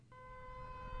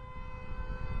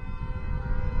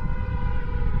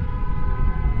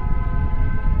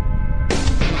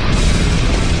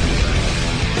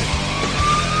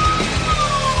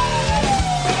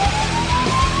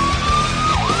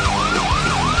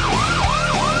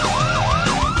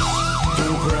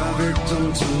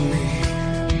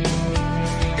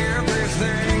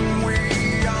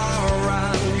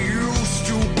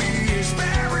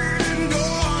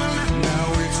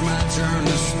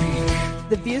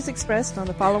views expressed on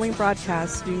the following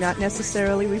broadcasts do not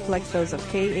necessarily reflect those of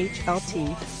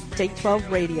KHLT, Take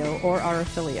 12 Radio, or our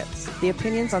affiliates. The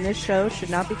opinions on this show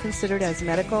should not be considered as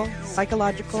medical,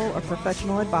 psychological, or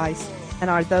professional advice and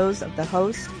are those of the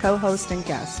host, co-host, and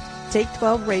guest. Take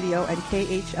 12 Radio and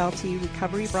KHLT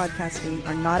Recovery Broadcasting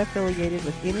are not affiliated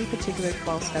with any particular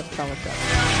 12-step fellowship.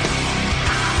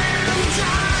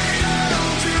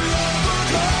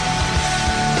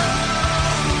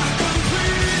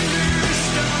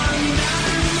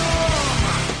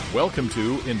 Welcome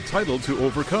to Entitled to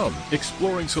Overcome,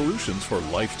 exploring solutions for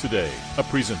life today. A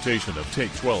presentation of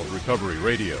Take 12 Recovery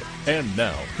Radio. And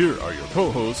now, here are your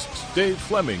co-hosts, Dave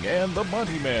Fleming and the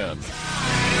Monty Man.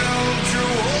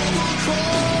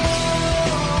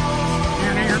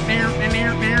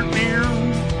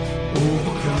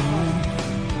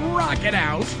 Rock it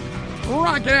out.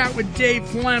 Rock it out with Dave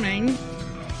Fleming.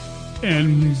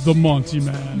 And the Monty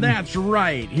Man. That's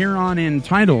right, here on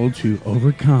Entitled to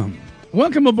Overcome.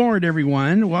 Welcome aboard,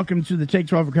 everyone. Welcome to the Take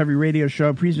 12 Recovery Radio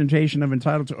Show, presentation of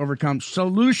Entitled to Overcome,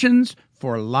 Solutions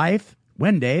for Life.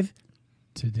 When, Dave?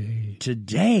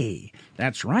 Today.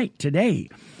 That's right, today.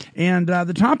 And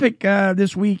the topic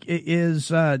this week is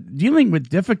dealing with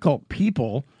difficult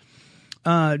people.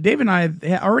 Dave and I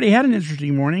have already had an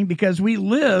interesting morning because we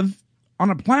live on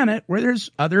a planet where there's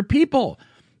other people.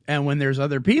 And when there's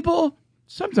other people,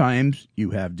 sometimes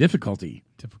you have difficulties.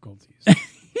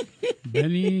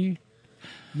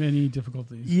 Many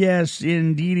difficulties. Yes,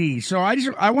 indeedy. So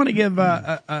I want to give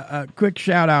a quick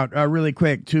shout out, really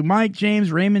quick, to Mike,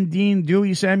 James, Raymond, Dean,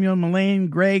 Dewey, Samuel, Mullane,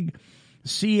 Greg,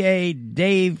 C.A.,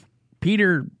 Dave,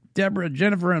 Peter, Deborah,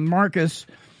 Jennifer, and Marcus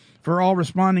for all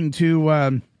responding to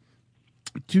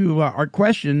our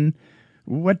question,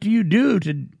 what do you do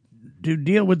to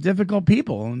deal with difficult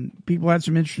people? And people had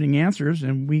some interesting answers,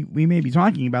 and we may be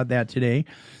talking about that today.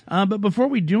 But before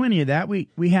we do any of that,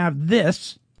 we have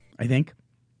this, I think.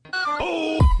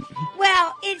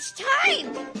 Well, it's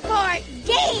time for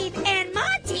Dave and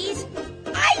Monty's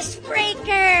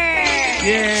Icebreaker!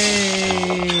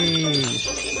 Yay!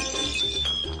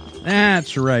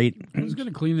 That's right. Who's going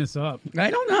to clean this up?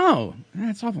 I don't know.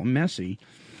 That's awful messy.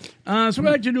 So we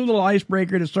like to do a little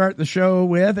icebreaker to start the show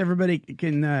with. Everybody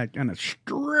can kind of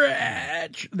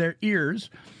stretch their ears.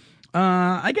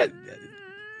 I got...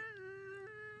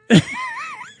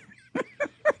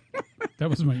 That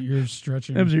was my ears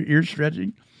stretching. That was your ears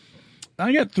stretching.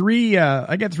 I got three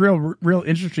real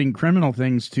interesting criminal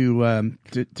things to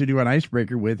do an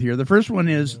icebreaker with here. The first one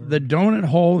is the donut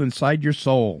hole inside your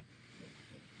soul.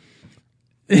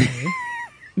 Okay.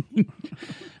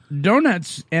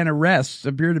 Donuts and arrests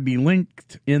appear to be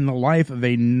linked in the life of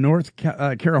a North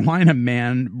Carolina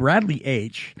man, Bradley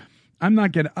H.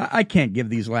 I can't give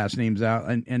these last names out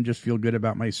and just feel good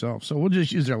about myself. So we'll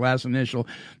just use their last initial.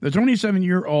 The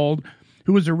 27-year-old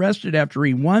who was arrested after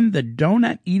he won the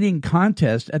donut eating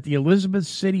contest at the Elizabeth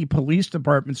City Police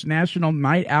Department's National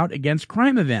Night Out Against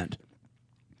Crime event.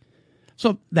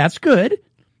 So that's good,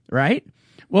 right?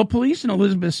 Well, police in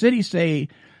Elizabeth City say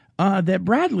that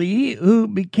Bradley, who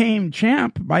became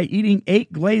champ by eating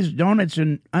 8 glazed donuts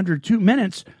in under 2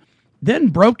 minutes, then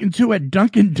broke into a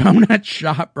Dunkin' Donut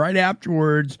shop right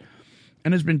afterwards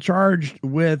and has been charged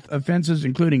with offenses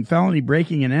including felony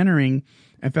breaking and entering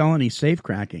and felony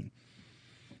safecracking.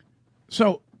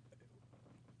 So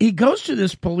he goes to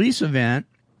this police event.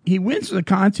 He wins the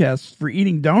contest for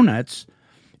eating donuts,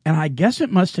 and I guess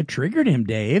it must have triggered him,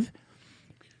 Dave.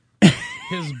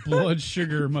 His blood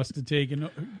sugar must have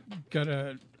got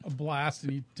a blast,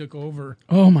 and he took over.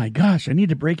 Oh, my gosh. I need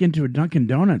to break into a Dunkin'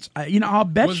 Donuts. I'll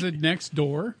bet Was it next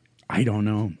door? I don't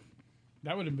know.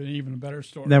 That would have been even a better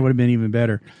story. That would have been even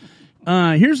better.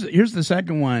 Here's the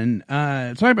second one.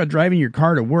 Talk about driving your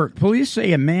car to work. Police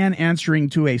say a man answering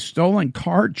to a stolen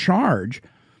car charge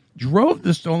drove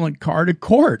the stolen car to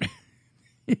court.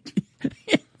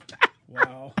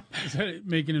 Wow. Is that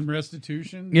making him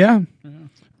restitution? Yeah.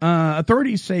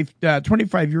 Authorities say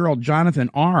 25-year-old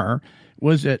Jonathan R.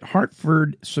 was at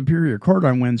Hartford Superior Court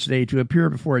on Wednesday to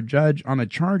appear before a judge on a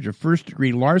charge of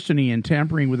first-degree larceny and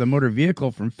tampering with a motor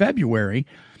vehicle from February.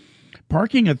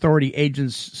 Parking authority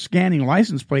agents scanning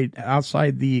license plate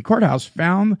outside the courthouse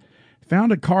found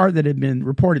a car that had been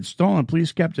reported stolen.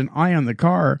 Police kept an eye on the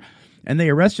car, and they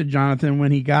arrested Jonathan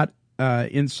when he got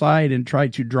inside and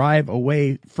tried to drive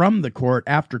away from the court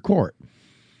after court.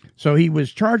 So he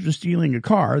was charged with stealing a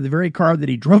car, the very car that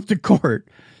he drove to court,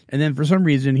 and then for some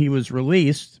reason he was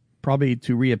released, probably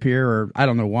to reappear, or I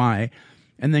don't know why,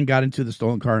 and then got into the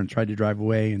stolen car and tried to drive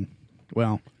away, and,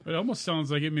 well... It almost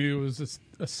sounds like maybe it was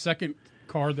a second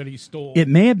car that he stole. It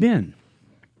may have been.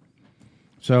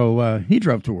 So he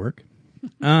drove to work.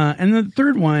 And the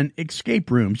third one, escape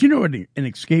rooms. You know what an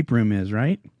escape room is,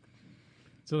 right?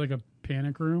 So like a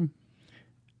panic room?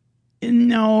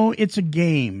 No, it's a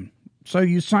game. So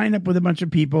you sign up with a bunch of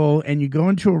people and you go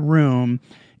into a room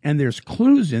and there's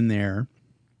clues in there.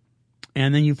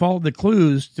 And then you follow the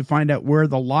clues to find out where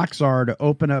the locks are to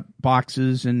open up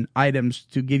boxes and items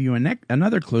to give you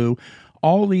another clue,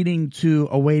 all leading to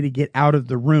a way to get out of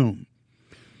the room.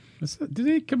 Did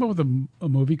they come up with a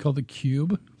movie called The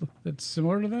Cube that's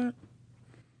similar to that?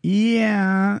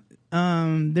 Yeah.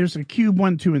 There's a Cube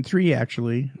 1, 2, and 3,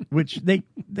 actually, which they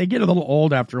get a little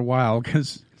old after a while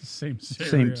because Same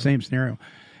scenario. same scenario.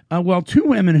 Well, two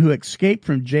women who escaped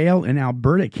from jail in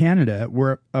Alberta, Canada,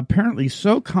 were apparently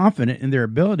so confident in their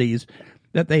abilities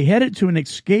that they headed to an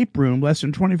escape room less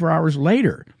than 24 hours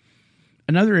later.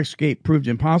 Another escape proved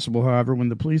impossible, however, when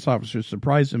the police officers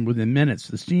surprised them within minutes.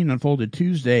 The scene unfolded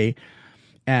Tuesday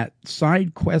at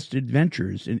Side Quest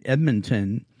Adventures in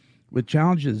Edmonton, which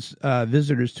challenges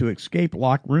visitors to escape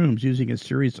locked rooms using a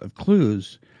series of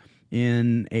clues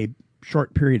in a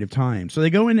short period of time. So they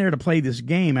go in there to play this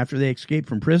game after they escape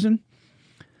from prison.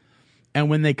 And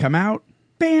when they come out,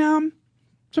 bam,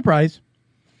 surprise,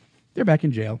 they're back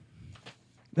in jail.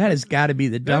 That has got to be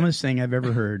the dumbest thing I've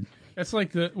ever heard. That's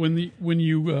like when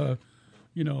you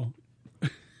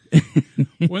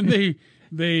when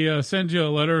they send you a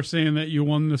letter saying that you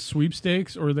won the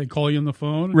sweepstakes, or they call you on the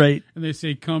phone, Right. And they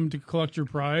say, "Come to collect your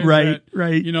prize," Right.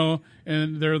 You know,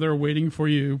 and they're there waiting for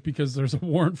you because there's a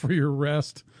warrant for your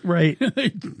arrest. Right.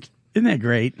 Isn't that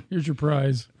great? Here's your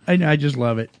prize. I know. I just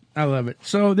love it. I love it.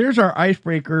 So there's our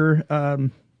icebreaker.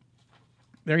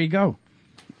 There you go.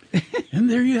 And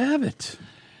there you have it.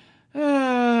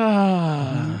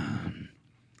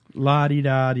 La di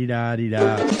da di da di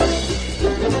da.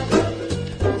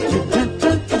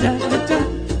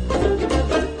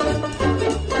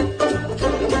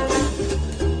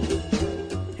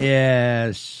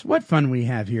 Yes, what fun we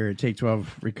have here at Take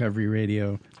 12 Recovery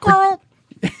Radio.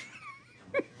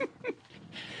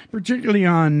 Particularly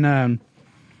on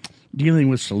dealing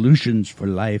with solutions for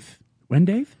life. When,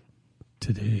 Dave?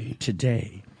 Today.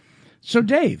 So,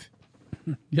 Dave.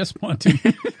 Yes, Monty.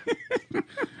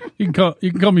 You can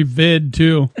call me Vid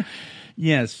too.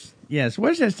 Yes. What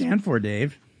does that stand for,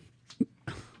 Dave?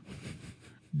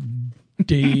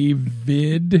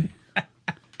 David.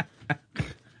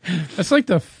 That's like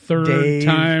the third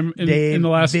time in the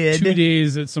last 2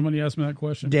 days that somebody asked me that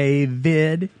question.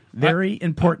 David. Very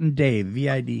important Dave.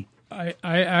 V-I-D. I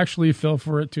actually fell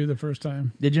for it too the first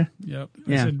time. Did you? Yep.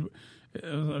 Yeah.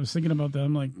 I was thinking about that.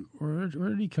 I'm like, where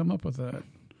did he come up with that?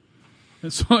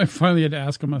 And so I finally had to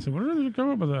ask him. I said, where did he come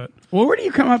up with that? Well, where do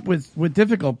you come up with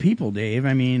difficult people, Dave?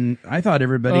 I mean, I thought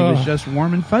everybody was just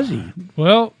warm and fuzzy.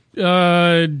 Well,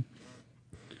 there's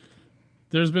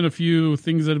been a few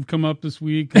things that have come up this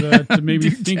week that made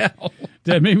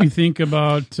me think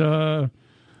about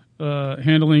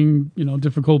handling,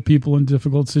 difficult people in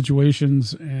difficult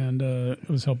situations, and I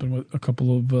was helping with a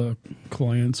couple of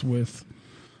clients with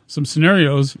some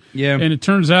scenarios. Yeah, and it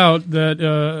turns out that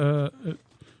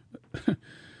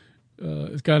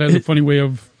God has a funny way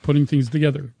of putting things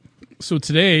together. So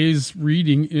today's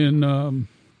reading in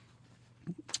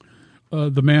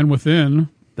The Man Within.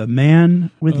 The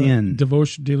Man Within.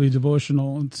 Daily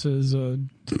devotional. It says, I'll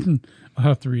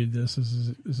have to read this.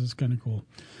 This is kind of cool.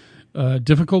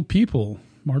 Difficult people,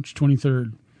 March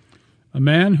 23rd. A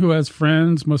man who has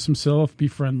friends must himself be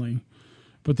friendly,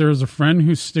 but there is a friend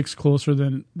who sticks closer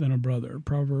than a brother.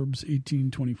 Proverbs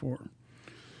 18:24.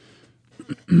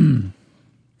 One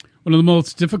of the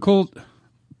most difficult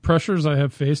pressures I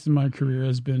have faced in my career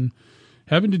has been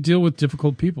having to deal with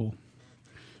difficult people.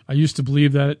 I used to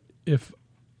believe that if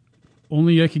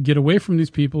only I could get away from these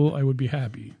people, I would be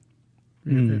happy.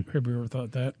 Have you ever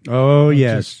thought that? Oh,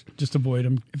 yes. Just avoid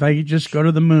them. If I could just go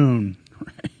to the moon.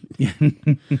 Right.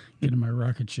 Get in my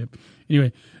rocket ship.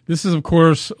 Anyway, this is, of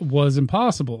course, was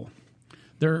impossible.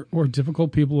 There were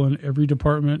difficult people in every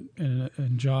department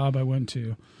and job I went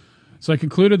to. So I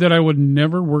concluded that I would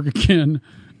never work again,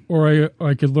 or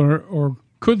I could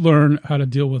learn how to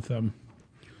deal with them.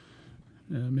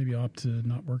 Maybe opt to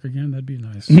not work again. That'd be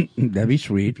nice. That'd be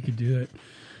sweet. If you could do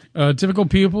that.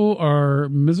 Difficult people are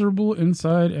miserable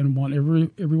inside and want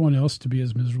everyone else to be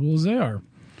as miserable as they are.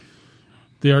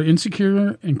 They are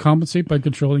insecure and compensate by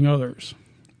controlling others.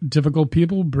 Difficult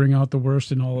people bring out the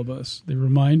worst in all of us. They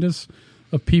remind us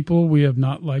of people we have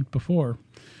not liked before.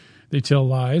 They tell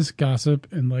lies, gossip,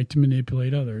 and like to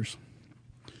manipulate others.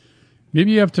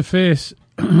 Maybe you have to face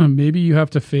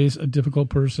a difficult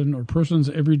person or persons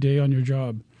every day on your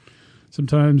job.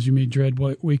 Sometimes you may dread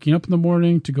waking up in the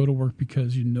morning to go to work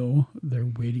because you know they're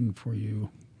waiting for you.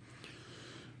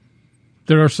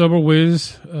 There are several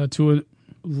ways to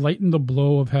lighten the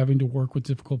blow of having to work with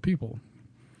difficult people.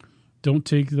 Don't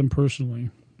take them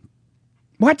personally.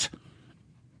 What?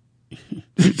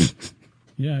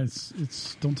 Yeah,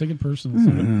 it's don't take it personally. It's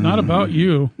not about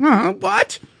you.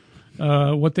 What?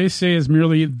 What they say is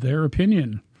merely their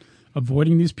opinion.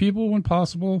 Avoiding these people when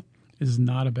possible is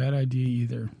not a bad idea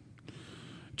either.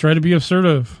 Try to be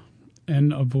assertive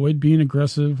and avoid being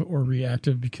aggressive or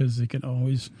reactive because they can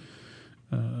always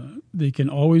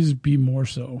be more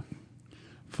so.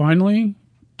 Finally,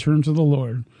 turn to the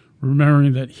Lord,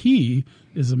 remembering that He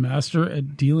is a master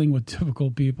at dealing with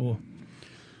difficult people.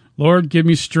 Lord, give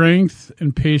me strength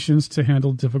and patience to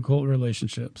handle difficult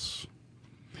relationships.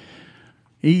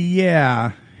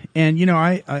 Yeah. And, you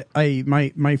know,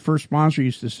 my first sponsor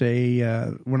used to say,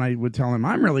 when I would tell him,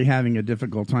 I'm really having a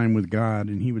difficult time with God,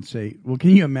 and he would say, well,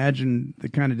 can you imagine the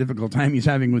kind of difficult time he's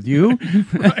having with you?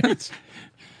 Right.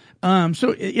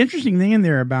 So interesting thing in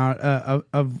there about,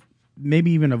 of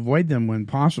maybe even avoid them when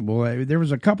possible. There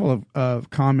was a couple of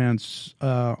comments,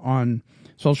 on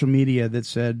social media that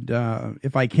said,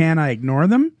 if I can, I ignore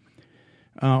them.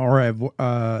 Or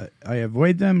I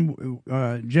avoid them.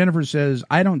 Jennifer says,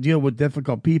 I don't deal with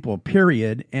difficult people,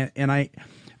 period. And I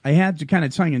had to kind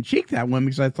of tongue in cheek that one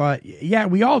because I thought, yeah,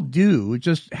 we all do. It's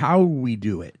just how we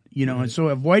do it, you know. Right. And so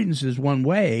avoidance is one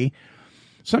way.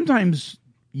 Sometimes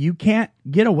you can't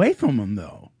get away from them,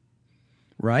 though,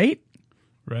 right?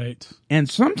 Right. And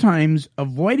sometimes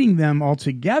avoiding them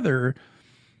altogether,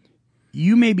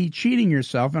 you may be cheating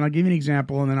yourself. And I'll give you an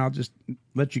example, and then I'll just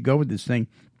let you go with this thing.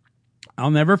 I'll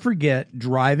never forget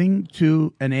driving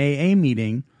to an AA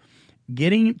meeting,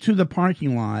 getting to the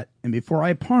parking lot, and before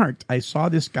I parked, I saw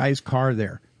this guy's car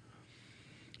there.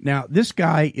 Now, this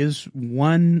guy is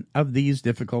one of these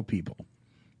difficult people.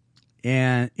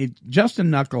 And it's just a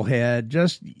knucklehead,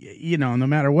 just, you know, no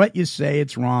matter what you say,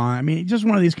 it's wrong. I mean, just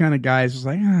one of these kind of guys is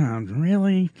like, oh,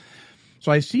 really?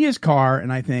 So I see his car,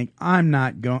 and I think, I'm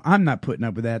not putting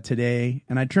up with that today.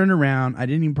 And I turned around, I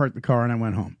didn't even park the car, and I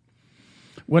went home.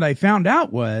 What I found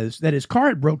out was that his car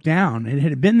had broke down and it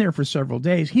had been there for several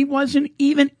days. He wasn't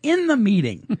even in the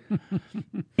meeting.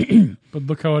 But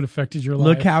look how it affected your life.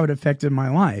 Look how it affected my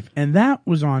life. And that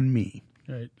was on me.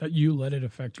 Right. You let it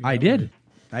affect you. I did.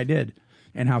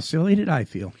 And how silly did I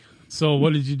feel? So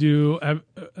what did you do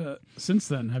since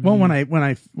then? When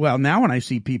I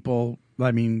see people,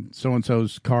 I mean,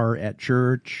 so-and-so's car at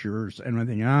church, and I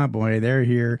think, oh, boy, they're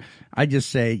here. I just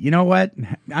say, you know what?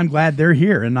 I'm glad they're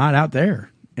here and not out there.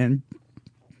 And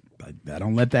I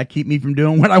don't let that keep me from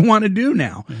doing what I want to do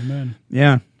now. Amen.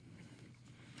 Yeah.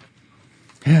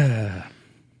 Yeah,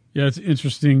 it's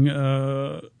interesting.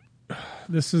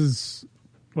 This is,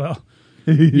 well,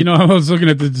 you know, I was looking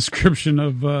at the description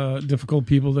of difficult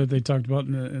people that they talked about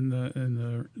in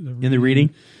the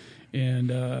reading.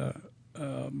 And,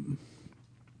 you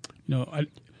know,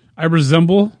 I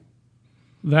resemble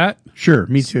that. Sure,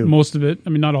 me too. Most of it. I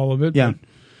mean, not all of it. Yeah.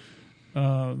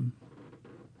 But,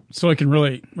 so I can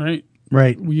relate, right?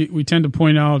 Right. We tend to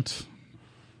point out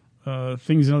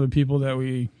things in other people that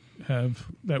we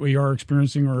are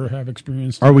experiencing or have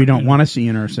experienced, or we don't want to see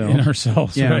in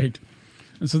ourselves. Yeah. Right?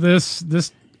 And so this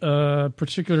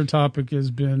particular topic has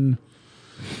been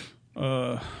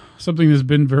something that's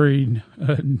been very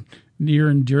near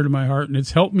and dear to my heart, and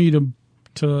it's helped me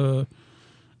to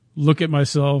look at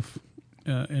myself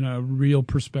in a real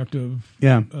perspective.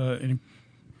 Yeah.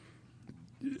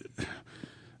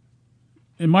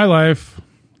 In my life,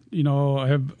 you know, I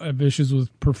have issues with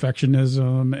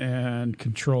perfectionism and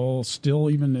control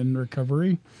still, even in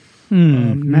recovery.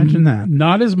 Imagine that.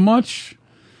 Not as much,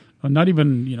 not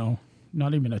even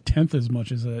a tenth as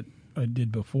much as I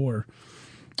did before.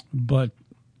 But,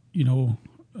 you know,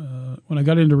 when I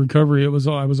got into recovery, I was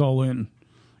all in,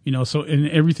 you know, so in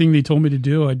everything they told me to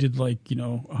do, I did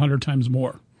 100 times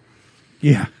more.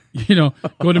 Yeah. You know,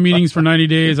 go to meetings for 90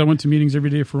 days. I went to meetings every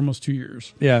day for almost 2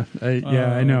 years. Yeah.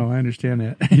 I know. I understand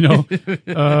that. You know,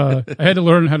 I had to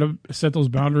learn how to set those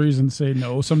boundaries and say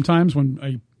no sometimes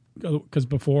because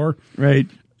before. Right.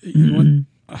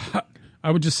 I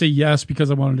would just say yes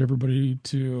because I wanted everybody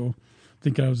to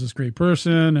think I was this great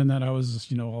person and that I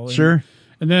was, you know, all in. Sure.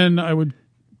 And then I would,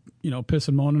 you know, piss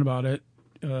and moan about it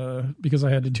because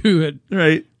I had to do it.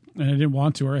 Right. And I didn't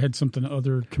want to, or I had something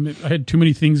other I had too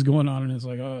many things going on, and it's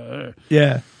like,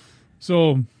 yeah.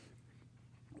 So,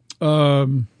 a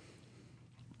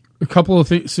couple of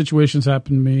situations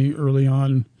happened to me early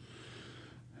on.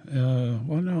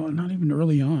 Well, no, not even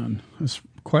early on. It's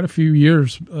quite a few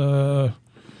years. Let's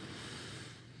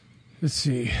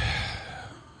see,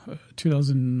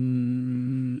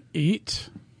 2008,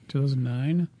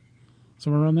 2009,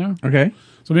 somewhere around there. Okay.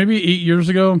 So maybe 8 years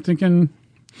ago, I'm thinking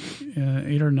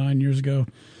 8 or 9 years ago,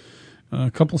 a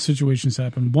couple situations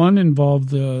happened. One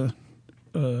involved one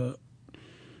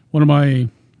of my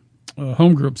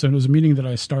home groups, and it was a meeting that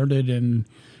I started, and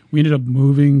we ended up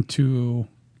moving to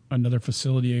another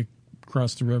facility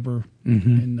across the river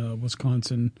in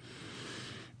Wisconsin.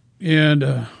 And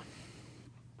the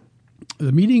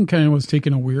meeting kind of was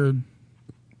taking a weird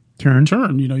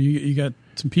turn. You know, you got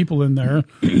some people in there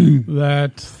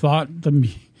that thought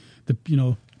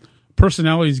the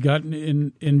personalities got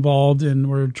involved and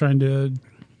were trying to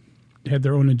have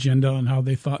their own agenda on how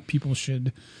they thought people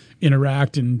should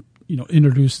interact and, you know,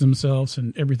 introduce themselves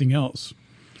and everything else.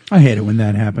 I hate it when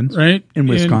that happens. Right? In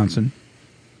Wisconsin.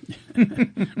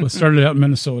 Well, it started out in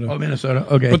Minnesota. Oh, Minnesota.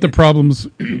 Okay. But the problems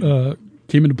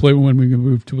came into play when we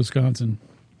moved to Wisconsin.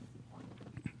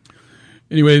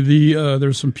 Anyway,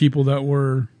 there's some people that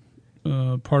were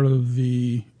part of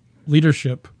the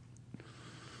leadership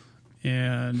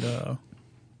and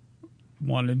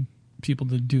wanted people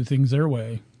to do things their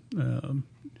way.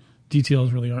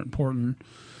 Details really aren't important.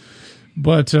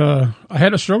 But I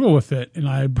had a struggle with it, and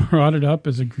I brought it up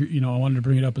as I wanted to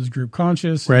bring it up as group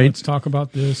conscious. Right. Let's talk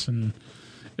about this, and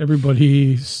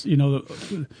everybody,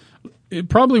 it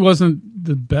probably wasn't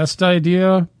the best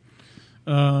idea.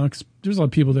 'Cause there's a lot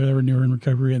of people there that were newer in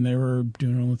recovery, and they were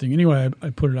doing their own thing. Anyway, I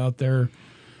put it out there.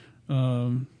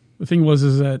 The thing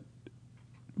is that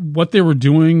what they were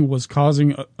doing was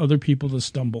causing other people to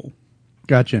stumble.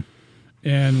 Gotcha.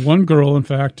 And one girl, in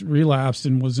fact, relapsed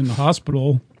and was in the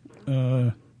hospital.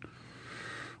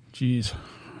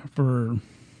 For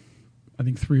I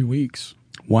think 3 weeks.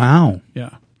 Wow.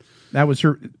 Yeah, that was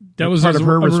her. That was part of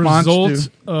her response result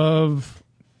of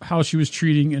how she was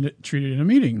treated in a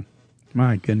meeting.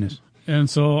 My goodness. And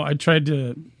so I tried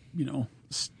to,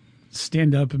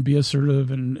 stand up and be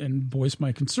assertive and voice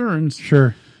my concerns.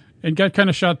 Sure. And got kind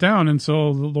of shot down. And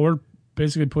so the Lord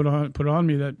basically put on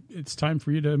me that it's time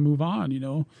for you to move on.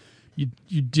 You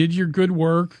did your good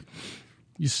work.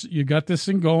 You got this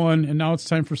thing going, and now it's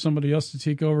time for somebody else to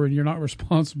take over, and you're not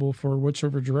responsible for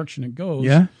whichever direction it goes.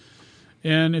 Yeah.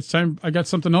 And it's time. I got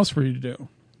something else for you to do.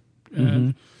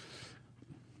 And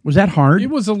was that hard?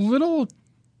 It was a little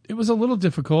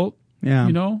difficult. Yeah.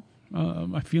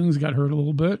 My feelings got hurt a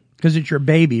little bit because it's your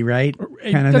baby, right?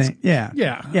 Kind of thing. Yeah.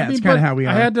 Yeah. It's kind of how we are.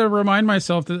 I had to remind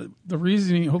myself that the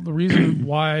reason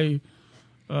why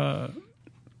that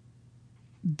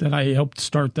I helped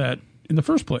start that in the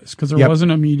first place, because there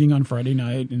wasn't a meeting on Friday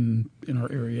night in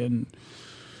our area, and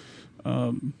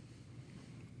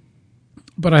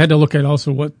but I had to look at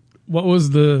also what was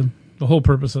the whole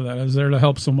purpose of that. I was there to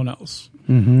help someone else,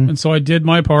 and so I did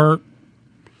my part,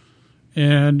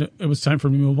 and it was time for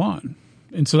me to move on.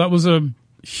 And so that was a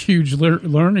huge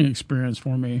learning experience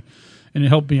for me, and it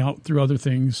helped me out through other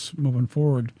things moving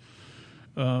forward.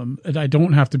 And I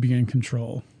don't have to be in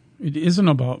control. It isn't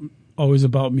always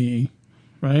about me.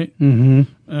 Right. And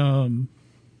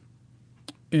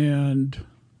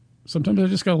sometimes I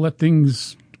just got to let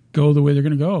things go the way they're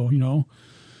going to go.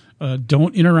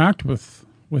 Don't interact with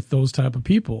those type of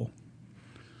people.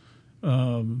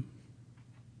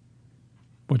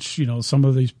 Which some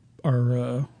of these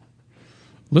our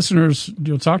listeners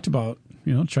talked about.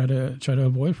 Try to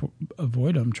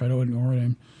avoid them. Try to ignore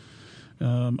them.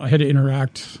 I had to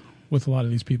interact with a lot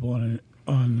of these people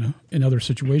in other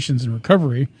situations in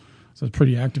recovery. So I was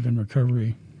pretty active in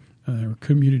recovery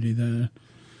community then.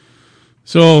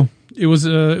 So it was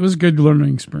a good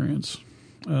learning experience,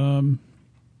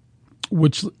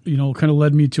 which kind of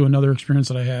led me to another experience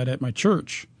that I had at my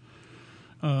church.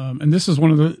 And this is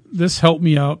this helped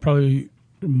me out probably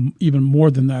even more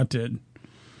than that did.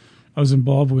 I was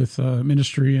involved with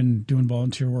ministry and doing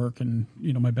volunteer work, and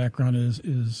my background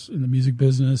is in the music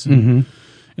business, and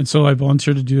so I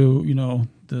volunteered to do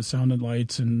the sound and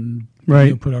lights and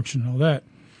video production and all that.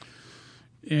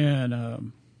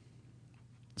 And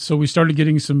so we started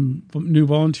getting some new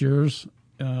volunteers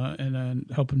and then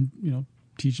helping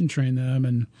teach and train them.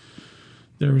 And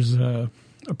there was a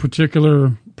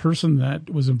particular person that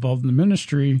was involved in the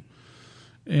ministry,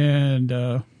 and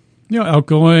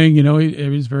outgoing. He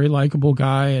was a very likable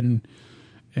guy, and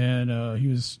he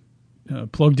was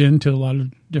plugged into a lot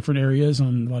of different areas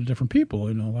and a lot of different people.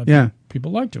 A lot of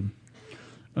people liked him.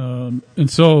 And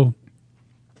so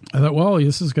I thought, well,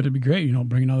 this is going to be great.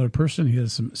 Bring another person. He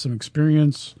has some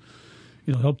experience.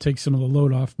 Help take some of the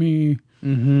load off me. A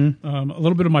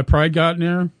little bit of my pride got in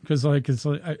there because I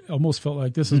almost felt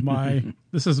like this is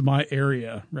my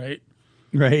area, right?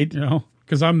 Right.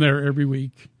 Because I'm there every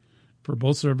week for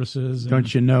both services. And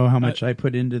Don't you know how much I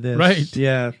put into this? Right.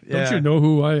 Yeah. Don't you know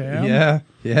who I am? Yeah.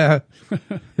 Yeah.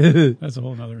 That's a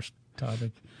whole other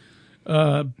topic.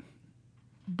 But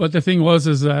the thing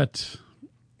is that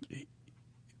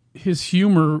his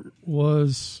humor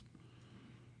was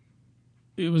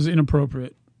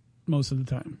inappropriate most of the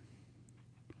time.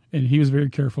 And he was very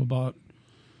careful about,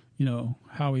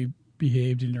 how he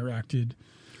behaved and interacted.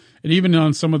 And even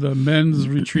on some of the men's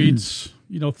retreats,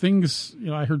 things,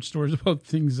 I heard stories about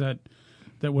things that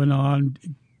went on,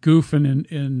 goofing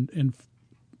and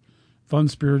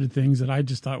fun-spirited things that I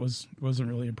just thought wasn't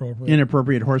really appropriate.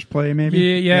 Inappropriate horseplay, maybe?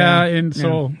 Yeah. And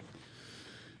so,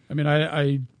 I mean,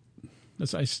 I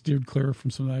steered clear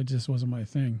from some of that. It just wasn't my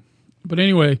thing. But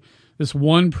anyway, this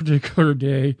one particular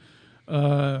day,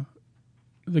 the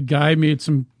guy made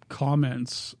some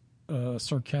comments,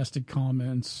 sarcastic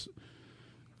comments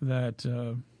that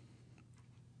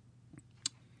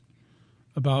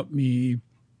about me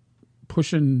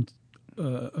pushing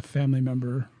a family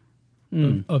member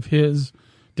of his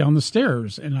down the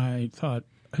stairs, and I thought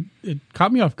it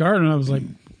caught me off guard, and I was like,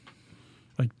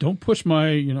 don't push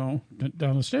my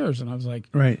down the stairs, and I was like,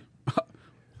 right,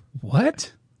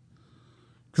 what?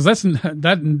 Because that's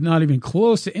not even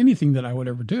close to anything that I would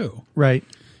ever do, right?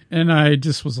 And I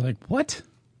just was like, what?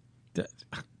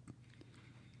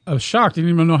 I was shocked. I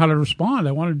didn't even know how to respond.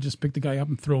 I wanted to just pick the guy up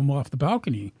and throw him off the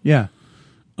balcony. Yeah.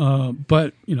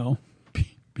 But, being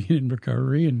in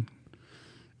recovery and,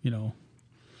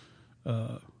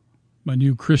 my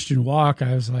new Christian walk,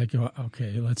 I was like,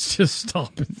 okay, let's just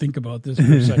stop and think about this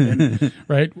for a second,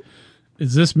 right?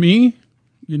 Is this me?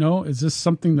 Is this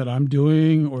something that I'm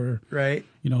doing, or, right?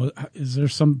 Is there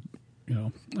some,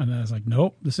 and I was like,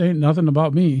 nope, this ain't nothing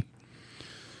about me.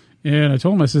 And I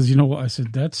told him, I says, I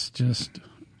said,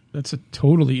 that's a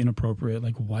totally inappropriate.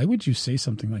 Like, why would you say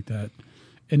something like that?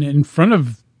 And in front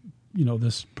of,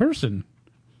 this person,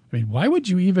 I mean, why would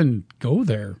you even go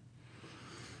there?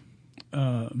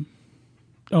 I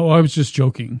was just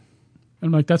joking.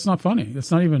 I'm like, that's not funny.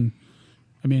 That's not even,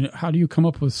 I mean, how do you come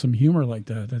up with some humor like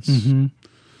that? That's, and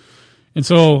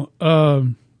so,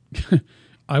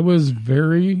 I was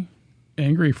very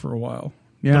angry for a while.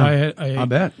 Yeah. But I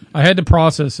bet. I had to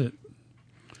process it.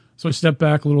 So I stepped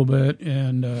back a little bit,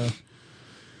 and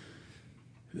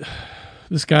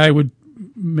this guy would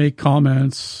make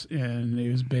comments, and he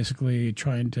was basically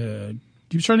trying to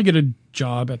get a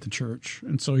job at the church.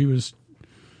 And so he was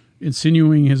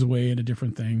insinuating his way into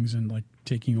different things and like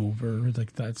taking over.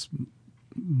 Like, that's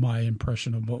my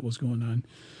impression of what was going on.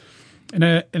 And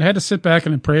I had to sit back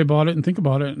and pray about it and think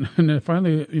about it. And I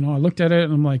finally, I looked at it,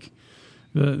 and I'm like,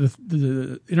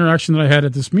 the interaction that I had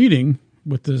at this meeting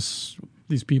with these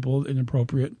people,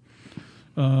 inappropriate,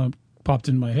 popped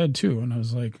in my head too. And I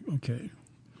was like, okay,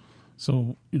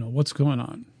 so, what's going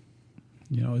on?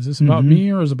 Is this about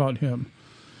me or is it about him?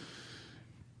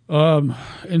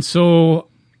 And so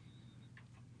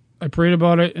I prayed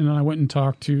about it, and then I went and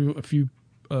talked to a few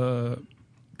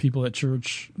people at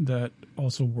church that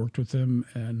also worked with him,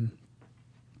 and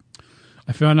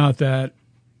I found out that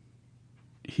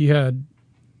he had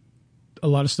a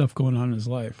lot of stuff going on in his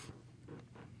life.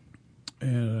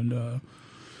 And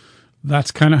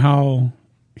that's kind of how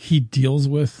he deals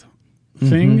with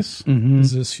things,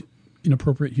 is this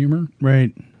inappropriate humor.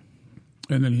 Right.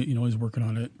 And then, he's working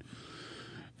on it.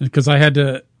 Because I had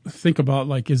to think about,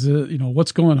 like, is it,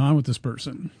 what's going on with this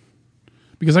person?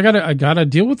 Because I gotta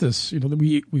deal with this.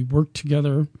 We work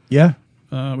together. Yeah.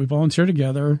 We volunteer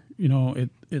together,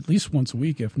 at least once a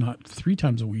week, if not 3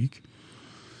 times a week.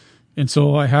 And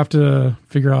so I have to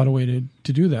figure out a way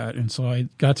to do that. And so I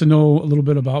got to know a little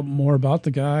bit more about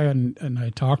the guy, and I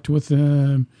talked with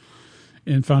him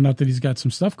and found out that he's got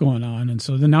some stuff going on. And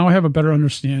so then now I have a better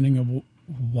understanding of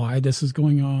why this is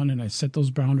going on. And I set those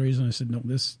boundaries, and I said, no,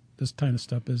 this kind of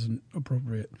stuff isn't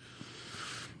appropriate.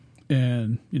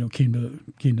 And, came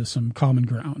to some common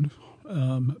ground.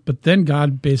 But then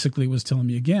God basically was telling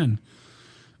me again,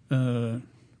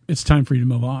 it's time for you to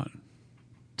move on.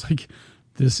 It's like,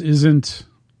 this isn't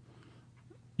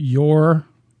your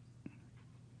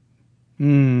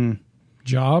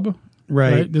job,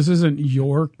 right? This isn't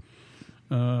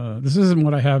this isn't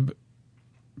what I have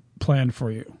planned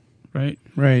for you, right?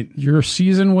 Right. Your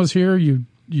season was here.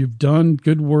 You've done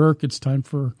good work. It's time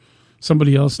for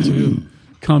somebody else to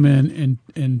come in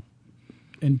and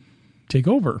take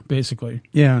over, basically.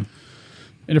 Yeah.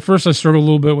 And at first I struggled a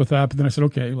little bit with that, but then I said,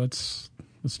 okay, let's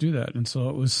do that. And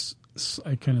so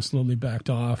I kind of slowly backed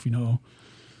off,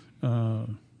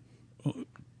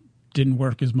 didn't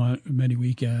work as many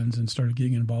weekends, and started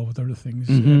getting involved with other things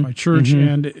at my church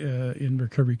and in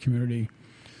recovery community.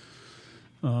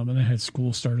 And then I had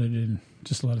school started and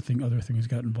just a lot of other things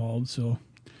got involved. So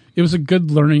it was a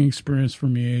good learning experience for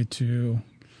me to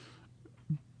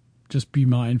just be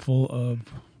mindful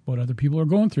of what other people are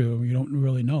going through. You don't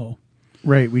really know.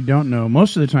 Right. We don't know.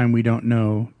 Most of the time we don't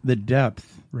know the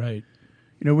depth. Right.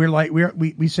 You know,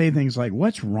 we say things like,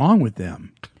 what's wrong with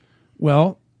them?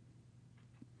 Well,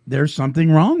 there's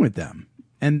something wrong with them.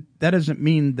 And that doesn't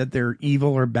mean that they're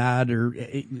evil or bad or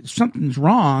something's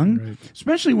wrong, Right.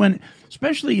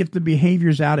 especially if the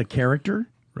behavior's out of character.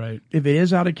 Right. If it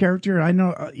is out of character, I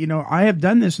know, I have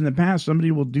done this in the past.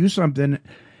 Somebody will do something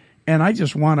and I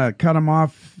just want to cut them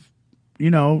off,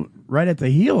 right at the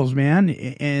heels, man.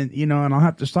 And I'll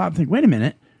have to stop and think, wait a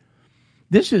minute,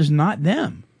 this is not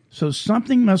them. So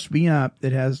something must be up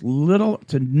that has little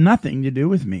to nothing to do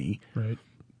with me. Right.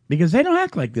 Because they don't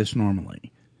act like this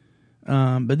normally.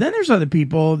 But then there's other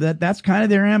people that's kind of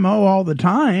their MO all the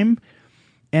time,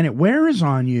 and it wears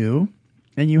on you.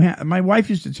 And my wife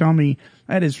used to tell me,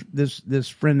 I had this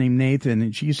friend named Nathan,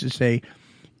 and she used to say,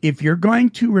 if you're going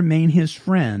to remain his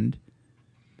friend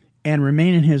and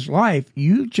remain in his life,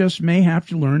 you just may have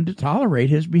to learn to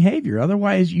tolerate his behavior.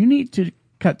 Otherwise, you need to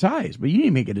cut ties, but you need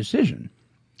to make a decision.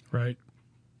 Right.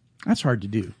 That's hard to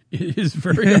do. It is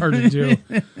very hard to do.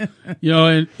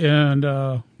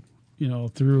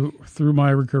 Through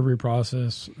my recovery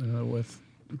process, with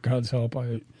God's help,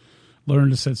 I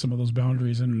learned to set some of those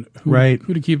boundaries and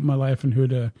who to keep in my life and who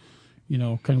to,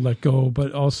 kind of let go,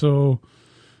 but also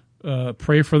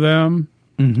pray for them.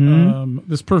 Mm-hmm.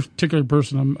 This particular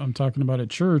person I'm talking about at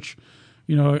church,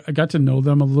 I got to know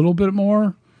them a little bit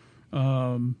more.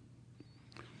 And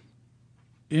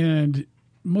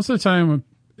most of the time,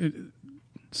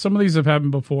 some of these have happened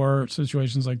before,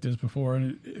 situations like this before.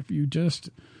 And if you just,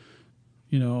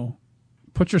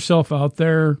 put yourself out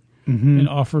there and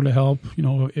offer to help,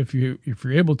 if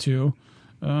you're able to,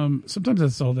 sometimes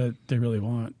that's all that they really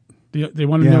want. They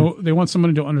want to know, they want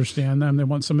somebody to understand them. They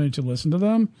want somebody to listen to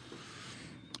them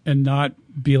and not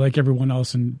be like everyone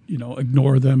else and,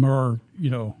 ignore them or,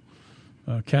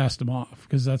 cast them off,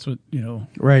 because that's what,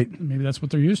 right. Maybe that's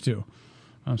what they're used to.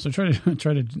 So try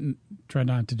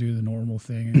not to do the normal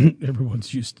thing that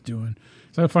everyone's used to doing.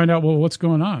 So I find out, what's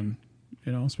going on,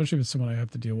 especially if it's someone I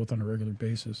have to deal with on a regular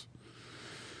basis.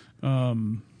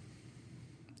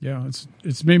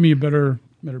 It's made me a better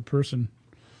person.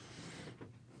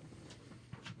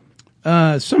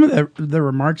 Some of the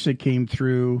remarks that came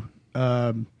through,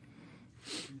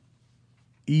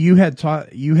 you had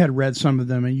read some of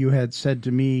them, and you had said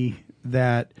to me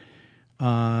that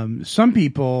some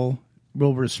people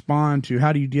will respond to,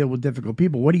 how do you deal with difficult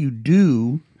people? What do you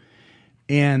do?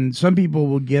 And some people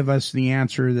will give us the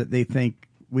answer that they think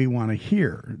we want to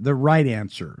hear, the right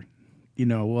answer.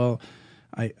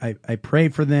 I pray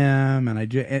for them, and I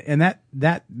do, and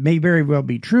that may very well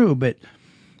be true, but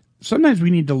sometimes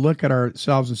we need to look at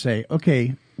ourselves and say,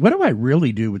 okay, what do I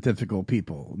really do with difficult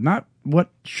people? Not what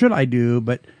should I do,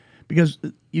 but because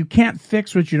you can't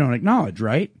fix what you don't acknowledge,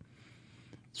 right?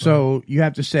 So you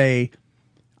have to say,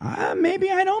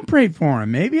 maybe I don't pray for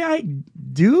him. Maybe I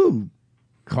do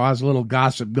cause a little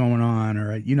gossip going on,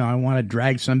 or, I want to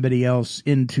drag somebody else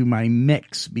into my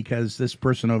mix because this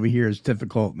person over here is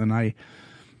difficult, and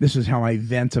this is how I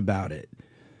vent about it.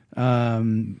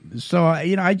 So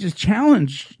I just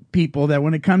challenge people that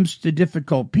when it comes to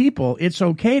difficult people, it's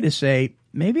okay to say,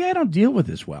 maybe I don't deal with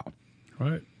this well.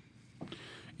 Right.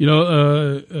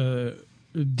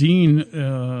 Dean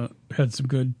had some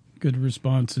good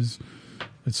responses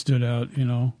that stood out.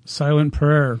 Silent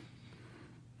prayer,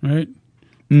 right?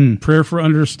 Prayer for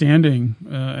understanding,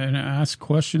 and ask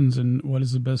questions, and what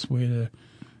is the best way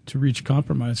to reach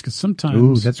compromise? Because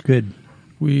sometimes, that's good.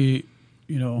 We,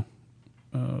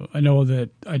 I know that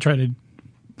I try to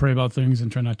pray about things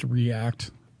and try not to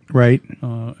react, right,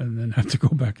 and then have to go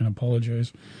back and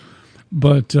apologize.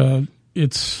 But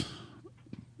it's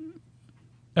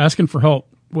asking for help,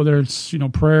 whether it's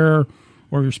prayer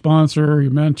or your sponsor,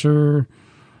 your mentor,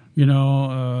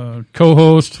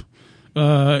 co-host.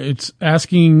 It's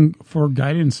asking for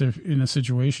guidance in a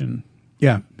situation.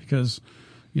 Yeah, because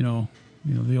the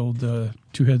old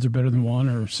 2 heads are better than one,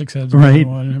 or 6 heads are better than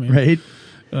one. I mean,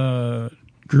 right.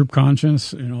 Group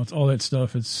conscience, it's all that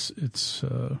stuff. It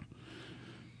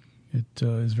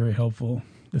is very helpful.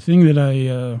 The thing that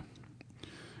I,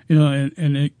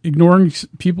 and ignoring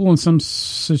people in some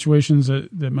situations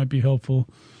that might be helpful.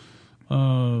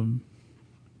 I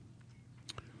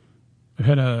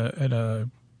had a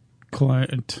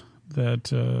client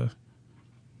that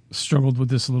struggled with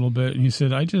this a little bit, and he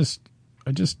said, I just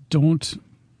don't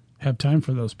have time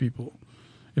for those people.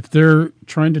 If they're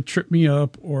trying to trip me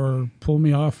up or pull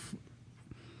me off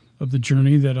the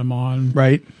journey that I'm on.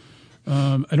 Right.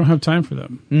 I don't have time for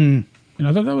them. And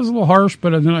I thought that was a little harsh,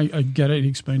 but then I get it. He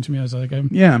explained to me, I was like,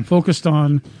 I'm focused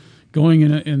on going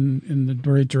in the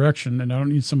right direction, and I don't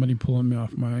need somebody pulling me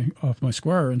off my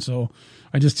square. And so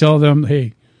I just tell them,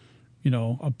 hey,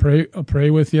 I'll pray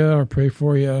with you or pray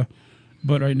for you,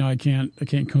 but right now I can't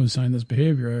co-sign this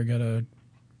behavior. I gotta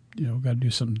do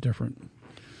something different.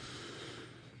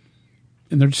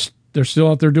 And they're still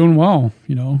out there doing well,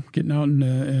 getting out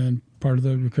and part of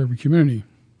the recovery community.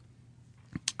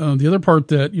 The other part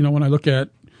that, when I look at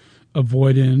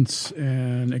avoidance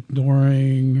and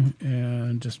ignoring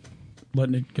and just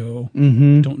letting it go,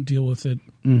 don't deal with it,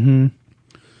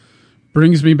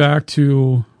 brings me back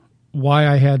to why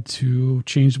I had to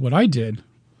change what I did,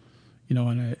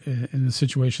 in the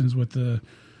situations with the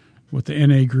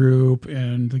NA group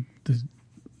and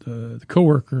the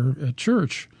coworker at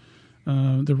church.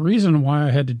 The reason why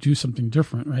I had to do something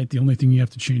different, right? The only thing you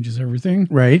have to change is everything.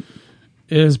 Right.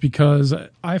 Is because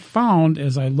I found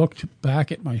as I looked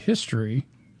back at my history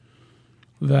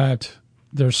that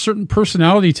there's certain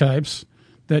personality types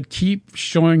that keep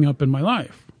showing up in my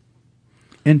life.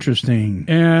 Interesting.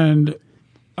 And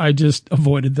I just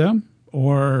avoided them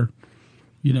or,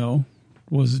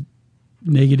 was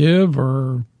negative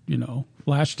or,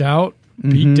 lashed out,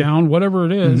 beat down, whatever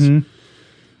it is.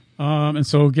 And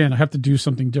so, again, I have to do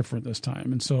something different this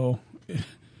time. And so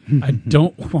I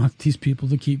don't want these people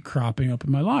to keep cropping up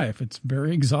in my life. It's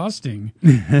very exhausting,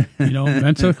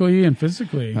 mentally and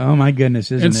physically. Oh my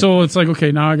goodness! Isn't and it? so it's like,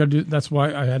 okay, now I got to do. That's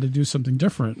why I had to do something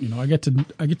different. I get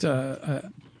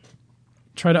to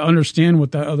try to understand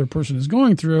what that other person is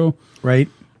going through, right?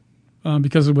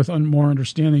 Because with more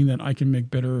understanding, then I can make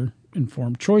better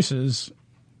informed choices,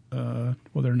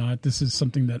 whether or not this is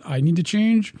something that I need to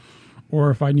change, or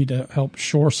if I need to help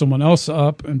shore someone else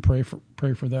up and pray for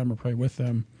them or pray with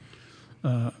them.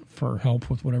 For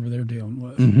help with whatever they're dealing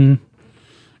with,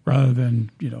 rather than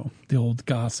the old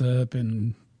gossip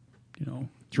and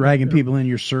dragging people in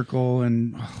your circle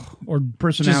and or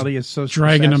personality is so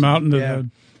dragging them out into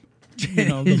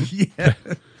the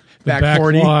back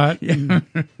 40 lot. Yeah. And,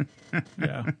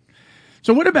 yeah.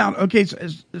 So what about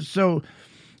so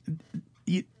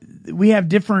we have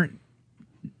different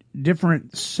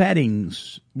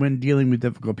settings when dealing with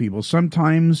difficult people.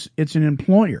 Sometimes it's an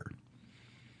employer.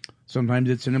 Sometimes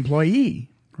it's an employee.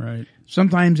 Right.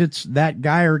 Sometimes it's that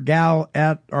guy or gal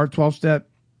at our 12-step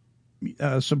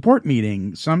support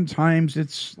meeting. Sometimes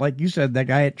it's, like you said, that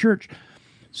guy at church.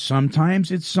 Sometimes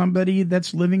it's somebody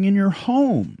that's living in your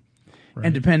home. Right.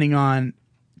 And depending on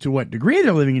to what degree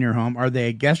they're living in your home, are they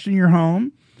a guest in your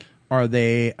home? Are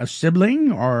they a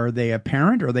sibling? Are they a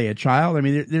parent? Are they a child? I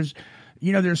mean, there's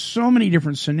so many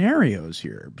different scenarios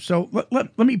here. So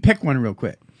let me pick one real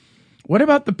quick. What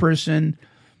about the person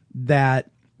that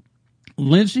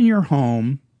lives in your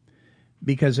home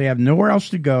because they have nowhere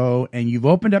else to go and you've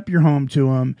opened up your home to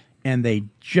them and they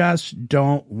just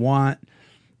don't want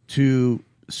to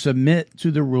submit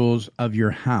to the rules of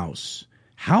your house?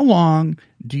 How long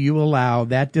do you allow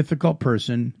that difficult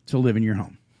person to live in your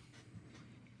home?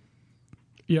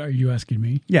 Yeah, are you asking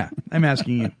me? Yeah, I'm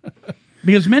asking you.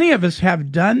 Because many of us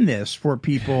have done this for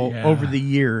people over the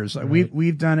years. Right.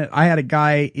 We've done it. I had a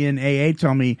guy in AA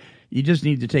tell me, you just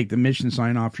need to take the mission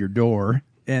sign off your door.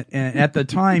 And at the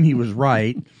time, he was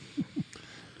right.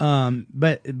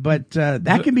 But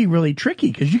that can be really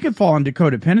tricky because you can fall into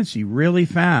codependency really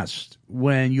fast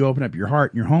when you open up your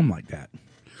heart and your home like that.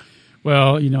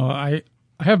 Well, I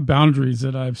have boundaries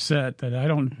that I've set that I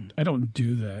don't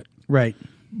do that. Right.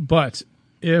 But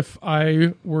if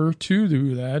I were to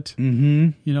do that,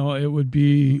 it would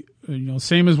be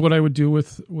same as what I would do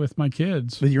with my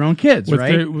kids, with your own kids,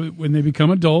 right? When they become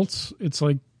adults, it's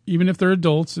like even if they're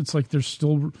adults, it's like there's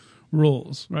still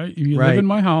rules, right? You live in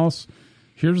my house.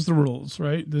 Here's the rules,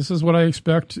 right? This is what I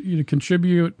expect you to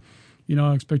contribute.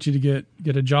 I expect you to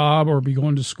get a job or be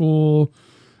going to school,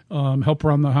 help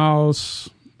around the house,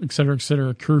 et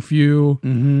cetera, curfew.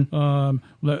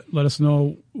 Let us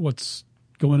know what's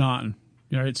going on.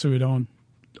 Right, so we aren't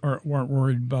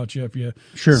worried about you if you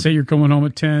say you're coming home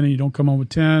at 10 and you don't come home at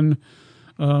 10.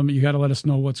 You got to let us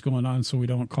know what's going on so we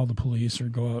don't call the police or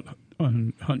go out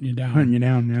hunting you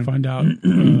down. Find out.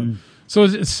 So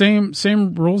it's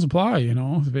same rules apply.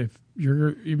 If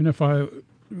you're if I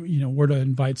were to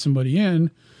invite somebody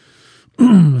in,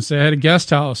 say I had a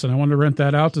guest house and I wanted to rent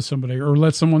that out to somebody or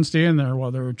let someone stay in there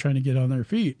while they're trying to get on their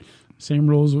feet, same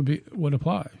rules would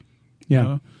apply.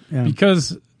 Yeah.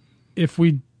 Because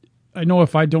I know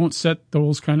if I don't set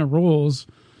those kind of rules,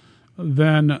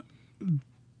 then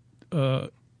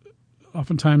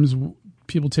oftentimes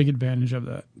people take advantage of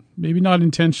that. Maybe not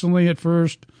intentionally at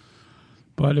first,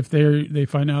 But if they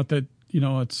find out that,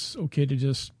 it's okay to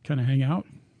just kind of hang out,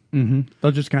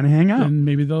 They'll just kind of hang out. and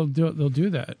maybe they'll do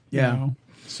that. Yeah.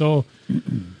 So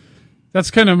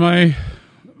that's kind of my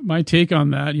take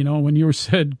on that. When you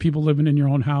said people living in your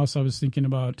own house, I was thinking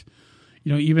about,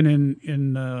 even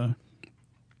in I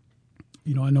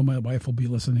know my wife will be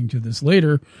listening to this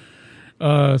later.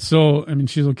 So, I mean,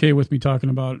 she's okay with me talking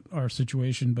about our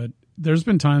situation, but there's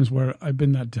been times where I've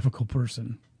been that difficult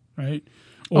person, right?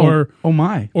 Or oh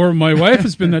my. Or my wife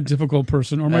has been that difficult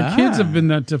person, or my kids have been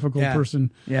that difficult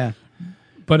person. Yeah.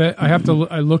 But I have to.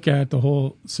 I look at the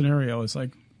whole scenario. It's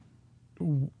like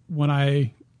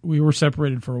when we were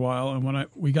separated for a while, and when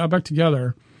we got back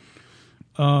together,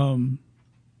 some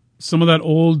of that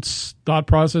old thought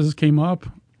processes came up,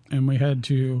 and I had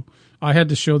to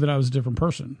show that I was a different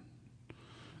person,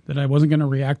 that I wasn't going to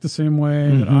react the same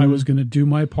way, that I was going to do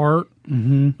my part,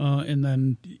 and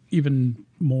then even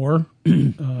more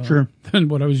than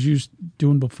what I was used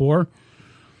doing before,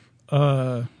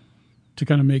 to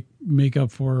kind of make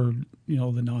up for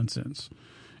the nonsense.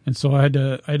 And so I had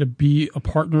to be a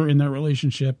partner in that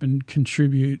relationship and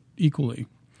contribute equally.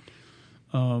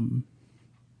 And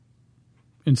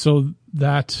so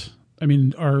that, I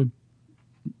mean, our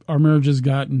marriage has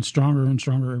gotten stronger and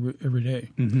stronger every day.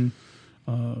 And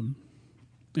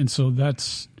so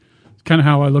that's kind of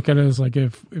how I look at it, is like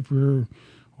if we're,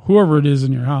 whoever it is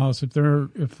in your house, if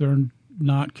they're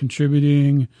not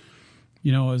contributing,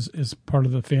 as part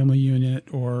of the family unit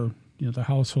or the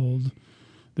household,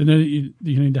 then you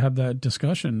need to have that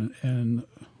discussion, and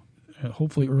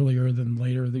hopefully earlier than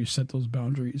later that you set those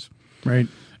boundaries. Right.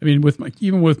 I mean,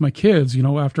 even with my kids,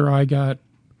 after I got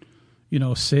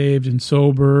saved and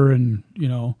sober and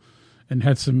and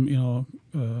had some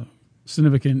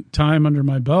significant time under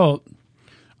my belt,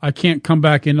 I can't come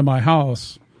back into my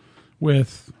house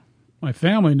with my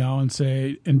family now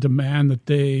and demand that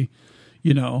they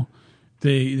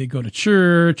go to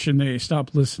church and they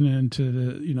stop listening to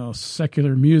the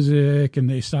secular music, and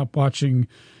they stop watching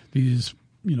these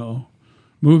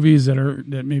movies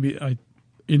that maybe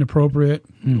inappropriate.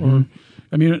 Or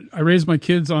I mean, I raised my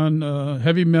kids on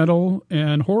heavy metal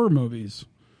and horror movies.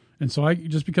 And so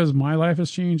just because my life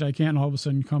has changed, I can't all of a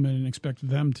sudden come in and expect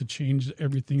them to change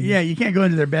everything. Yeah, you can't go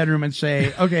into their bedroom and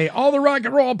say, okay, all the rock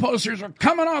and roll posters are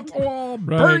coming off the wall,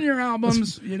 burn your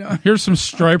albums, Here's some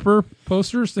Striper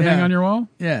posters to hang on your wall.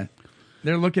 Yeah.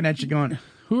 They're looking at you going,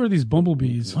 who are these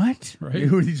bumblebees? what? Right.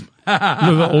 Who are these?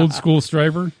 The old school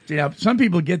Striper. Yeah, some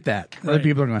people get that. Other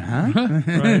people are going, huh?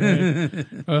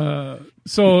 Right.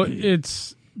 So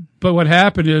but what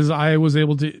happened is I was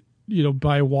able to,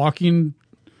 by walking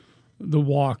the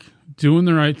walk, doing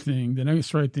the right thing, the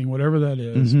next right thing, whatever that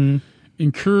is,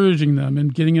 encouraging them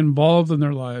and getting involved in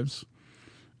their lives,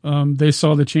 they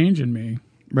saw the change in me.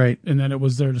 Right. And then it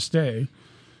was there to stay.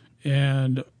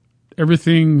 And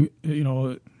everything,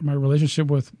 my relationship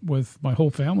with my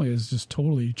whole family has just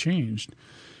totally changed.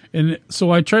 And so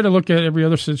I try to look at every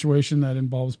other situation that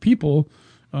involves people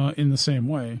in the same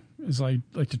way. Is I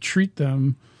like to treat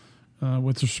them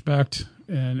with respect,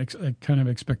 and I kind of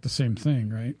expect the same thing,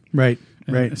 right? Right,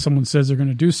 and right. If someone says they're going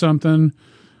to do something,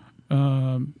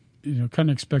 kind of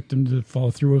expect them to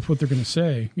follow through with what they're going to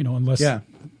say, unless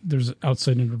there's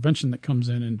outside intervention that comes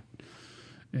in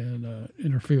and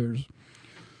interferes.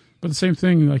 But the same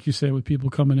thing, like you say, with people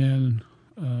coming in,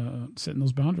 setting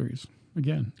those boundaries.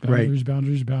 Again,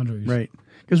 boundaries. Right.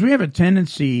 Because we have a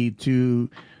tendency to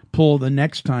pull the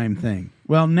next time thing.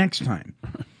 Well, next time.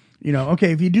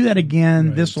 Okay, if you do that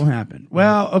again, this will happen.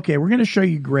 Well, okay, we're going to show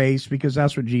you grace because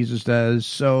that's what Jesus does.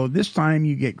 So this time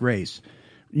you get grace.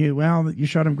 You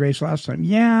showed him grace last time.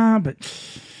 Yeah, but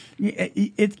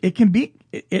it can be,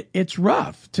 it's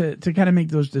rough to kind of make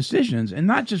those decisions. And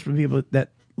not just for people that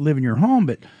live in your home,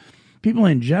 but people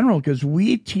in general, because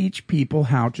we teach people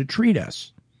how to treat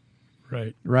us.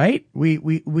 Right? We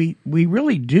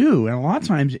really do. And a lot of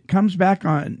times it comes back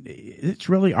on, it's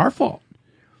really our fault.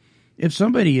 If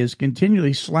somebody is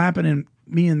continually slapping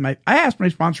me in I asked my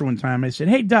sponsor one time, I said,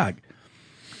 hey, Doug,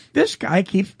 this guy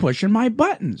keeps pushing my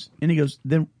buttons. And he goes,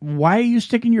 then why are you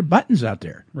sticking your buttons out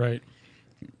there? Right.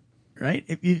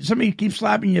 If somebody keeps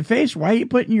slapping your face, why are you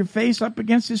putting your face up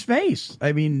against his face?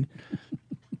 I mean,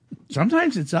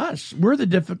 sometimes it's us.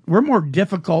 We're more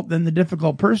difficult than the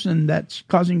difficult person that's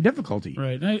causing difficulty.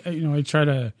 Right. I try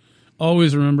to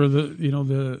always remember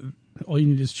the all you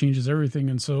need is changes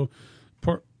everything. And so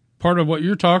part of what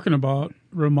you're talking about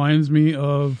reminds me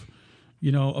of,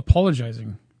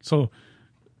 apologizing. So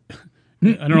I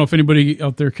don't know if anybody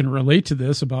out there can relate to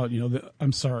this about,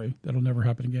 I'm sorry, that'll never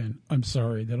happen again. I'm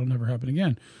sorry, that'll never happen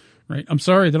again. right? I'm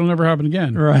sorry, that'll never happen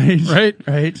again. Right. Right?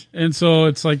 Right. And so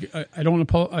it's like I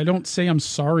don't say I'm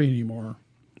sorry anymore.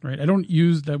 Right? I don't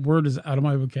use that word as out of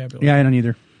my vocabulary. Yeah, I don't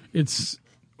either.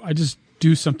 I just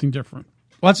do something different.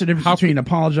 Well, that's the difference between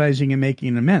apologizing and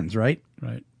making amends, right?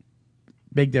 Right.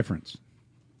 Big difference.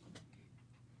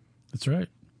 That's right.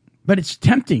 But it's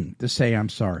tempting to say I'm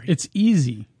sorry. It's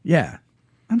easy. Yeah.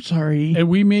 I'm sorry. And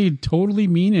we may totally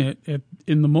mean it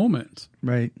in the moment.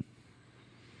 Right.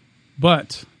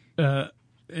 But,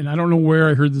 and I don't know where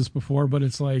I heard this before, but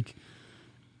it's like,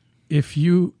 if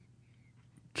you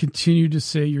continue to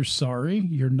say you're sorry,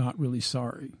 you're not really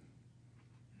sorry.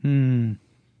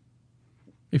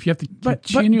 If you have to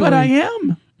continually... But I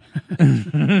am.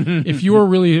 If you were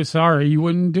really sorry, you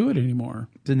wouldn't do it anymore.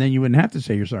 Then you wouldn't have to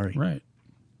say you're sorry. Right.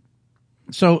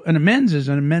 So an amends is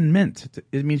an amendment.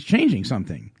 It means changing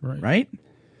something. Right?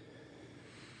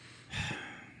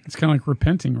 It's kind of like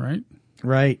repenting, right?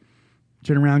 Right.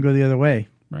 Turn around, go the other way.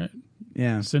 Right.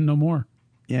 Yeah. Sin no more.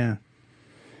 Yeah.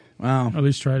 Wow. Or at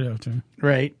least try to.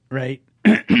 Right.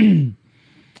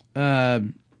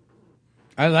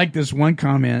 I like this one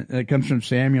comment that comes from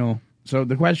Samuel. So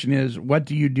the question is, what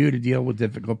do you do to deal with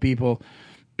difficult people?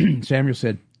 Samuel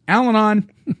said, Al-Anon.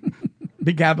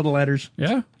 Big capital letters.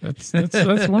 Yeah, that's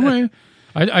one way.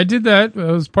 I did that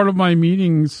as part of my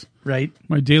meetings. Right.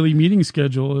 My daily meeting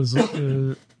schedule is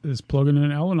plugging in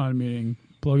an Al-Anon meeting,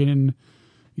 plugging in,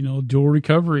 dual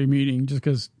recovery meeting, just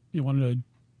because you wanted to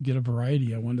get a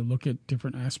variety. I wanted to look at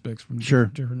different aspects from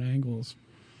different angles.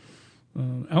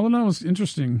 Al-Anon was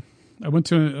interesting. I went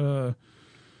to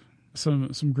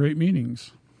some great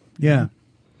meetings. Yeah.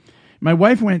 My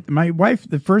wife,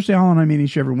 the first Al-Anon meeting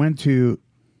she ever went to,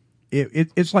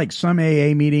 it's like some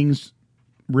AA meetings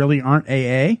really aren't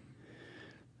AA.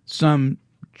 Some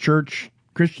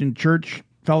Christian church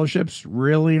fellowships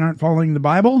really aren't following the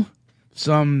Bible.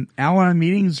 Some Al-Anon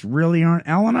meetings really aren't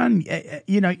Al-Anon.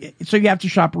 So you have to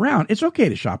shop around. It's okay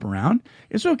to shop around.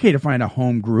 It's okay to find a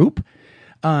home group.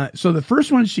 So the first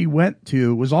one she went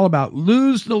to was all about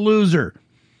lose the loser.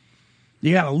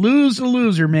 You got to lose the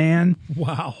loser, man.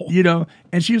 Wow.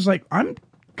 And she was like, I'm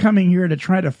coming here to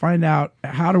try to find out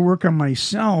how to work on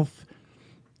myself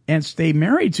and stay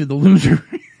married to the loser.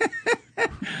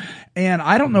 And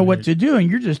I don't know what to do. And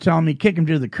you're just telling me kick him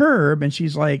to the curb. And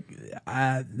she's like,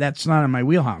 that's not in my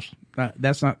wheelhouse.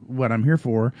 That's not what I'm here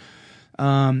for.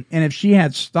 And if she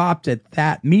had stopped at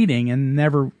that meeting and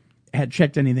never had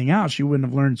checked anything out, she wouldn't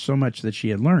have learned so much that she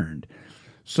had learned.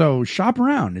 So shop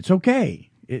around. It's okay.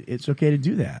 It's okay to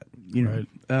do that.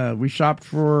 Right. We shopped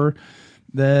for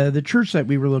the church that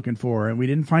we were looking for, and we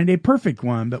didn't find a perfect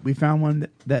one, but we found one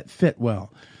that fit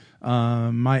well.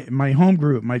 My home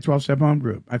group, my 12-step home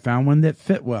group, I found one that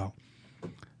fit well.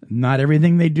 Not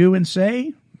everything they do and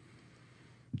say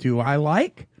do I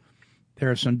like.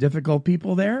 There are some difficult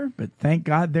people there, but thank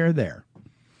God they're there.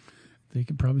 They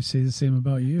could probably say the same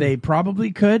about you. They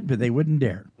probably could, but they wouldn't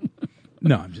dare.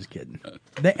 No, I'm just kidding.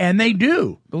 And they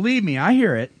do. Believe me, I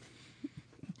hear it.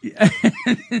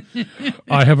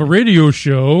 I have a radio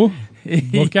show.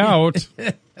 Look out.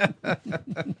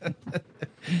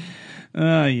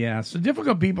 Yeah. So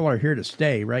difficult people are here to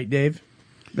stay, right, Dave?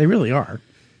 They really are.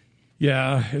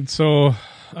 Yeah. And so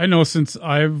I know since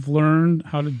I've learned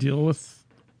how to deal with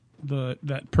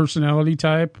that personality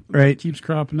type right. that keeps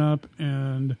cropping up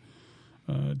and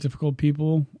difficult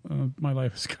people, my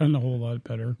life has gotten a whole lot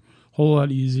better, a whole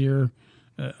lot easier.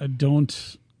 I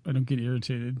don't get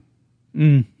irritated.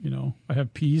 I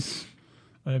have peace.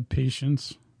 I have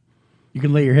patience. You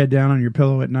can lay your head down on your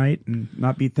pillow at night and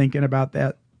not be thinking about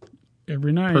that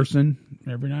every night. Person.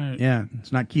 Every night. Yeah.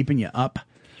 It's not keeping you up.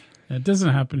 It doesn't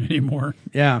happen anymore.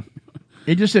 Yeah.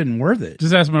 It just isn't worth it.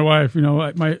 Just ask my wife,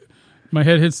 my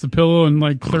head hits the pillow and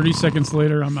like 30 seconds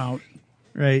later I'm out.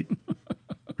 Right.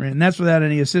 Right. And that's without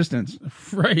any assistance.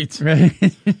 Right. Right.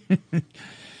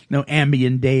 No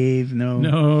Ambien Dave.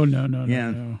 No. Yeah.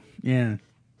 No. Yeah.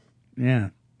 Yeah.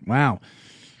 Wow.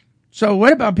 So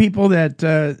what about people that,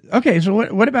 so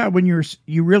what about when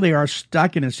you really are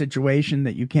stuck in a situation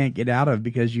that you can't get out of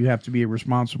because you have to be a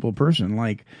responsible person?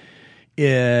 Like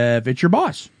if it's your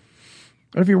boss,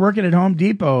 or if you're working at Home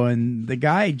Depot and the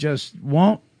guy just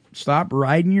won't stop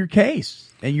riding your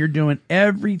case and you're doing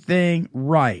everything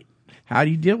right. How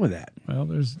do you deal with that? Well,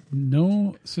 there's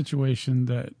no situation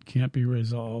that can't be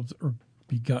resolved or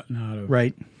be gotten out of.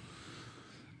 Right.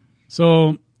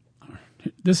 So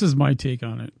this is my take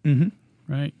on it.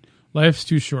 Mm-hmm. Right? Life's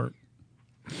too short.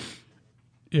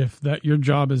 If your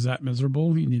job is that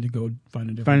miserable, you need to go find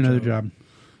another job.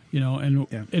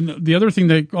 And the other thing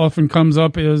that often comes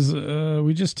up is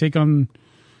we just take on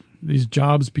these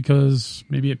jobs because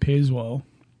maybe it pays well,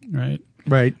 right?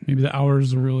 Right. Maybe the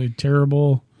hours are really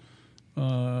terrible.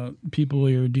 People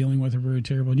you're dealing with are very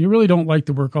terrible. And you really don't like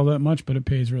the work all that much, but it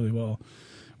pays really well.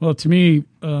 Well, to me,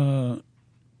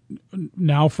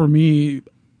 now for me,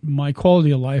 my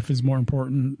quality of life is more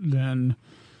important than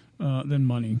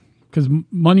money, because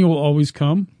money will always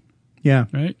come. Yeah.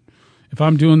 Right. If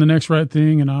I'm doing the next right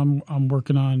thing and I'm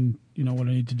working on, you know, what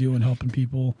I need to do and helping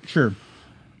people, Sure.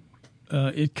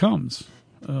 It comes.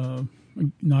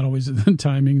 Not always at the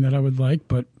timing that I would like,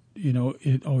 but you know,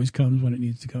 it always comes when it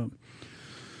needs to come.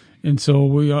 And so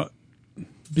we,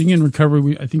 being in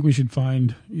recovery, I think we should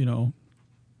find, you know,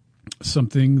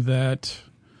 something that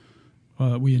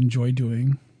we enjoy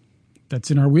doing,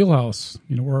 that's in our wheelhouse.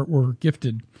 You know, we're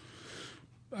gifted.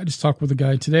 I just talked with a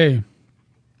guy today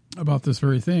about this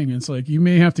very thing. It's like, you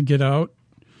may have to get out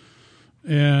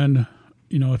and,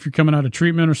 you know, if you're coming out of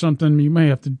treatment or something, you may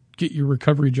have to get your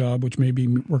recovery job, which may be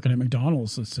working at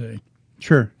McDonald's, let's say.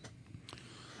 Sure.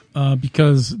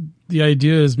 Because the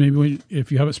idea is maybe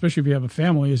especially if you have a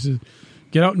family, is to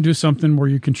get out and do something where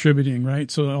you're contributing, right?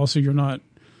 So also you're not,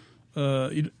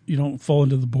 you don't fall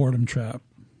into the boredom trap,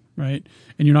 right?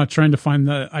 And you're not trying to find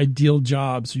the ideal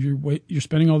job. So you're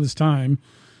spending all this time,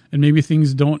 and maybe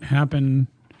things don't happen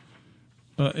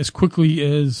as quickly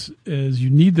as you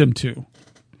need them to,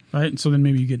 right? And so then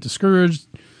maybe you get discouraged.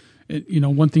 You know,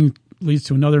 one thing leads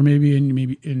to another,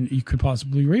 and you could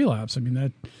possibly relapse. I mean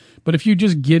that. But if you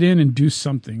just get in and do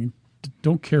something,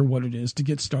 don't care what it is, to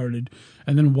get started,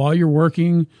 and then while you're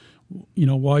working, you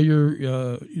know, while you're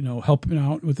you know, helping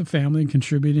out with the family and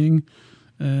contributing,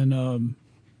 and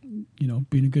you know,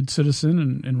 being a good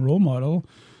citizen and role model,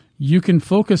 you can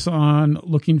focus on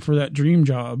looking for that dream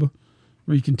job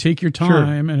where you can take your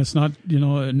time, and it's not, you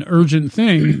know, an urgent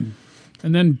thing,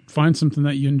 and then find something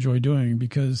that you enjoy doing,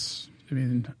 because I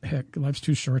mean, heck, life's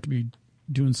too short to be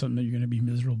doing something that you're going to be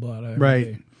miserable at every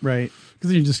day. Right. Because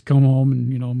then you just come home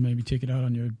and, you know, maybe take it out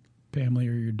on your family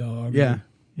or your dog. Yeah. Or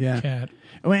Yeah. cat.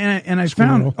 Oh, and I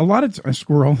Squirrel. found a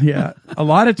squirrel. Yeah. A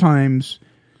lot of times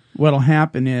what'll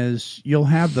happen is you'll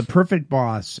have the perfect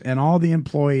boss and all the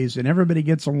employees and everybody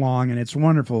gets along and it's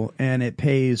wonderful, and it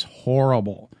pays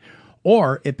horrible,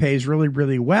 or it pays really,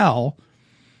 really well,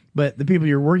 but the people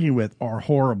you're working with are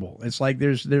horrible. It's like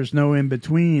there's no in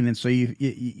between. And so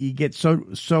you get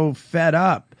so fed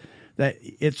up that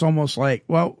it's almost like,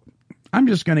 well, I'm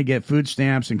just going to get food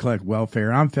stamps and collect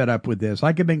welfare. I'm fed up with this.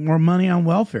 I could make more money on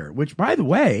welfare, which, by the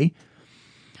way,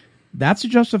 that's a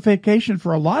justification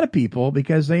for a lot of people,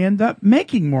 because they end up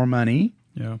making more money.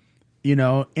 Yeah. You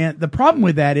know, and the problem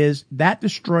with that is that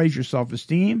destroys your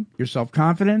self-esteem, your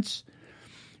self-confidence,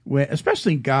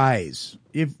 especially guys.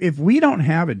 If we don't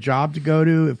have a job to go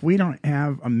to, if we don't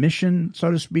have a mission,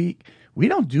 so to speak, we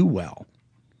don't do well.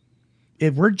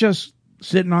 If we're just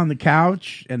sitting on the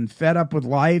couch and fed up with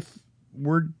life,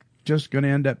 we're just going to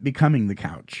end up becoming the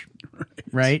couch,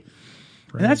 right?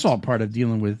 And that's all part of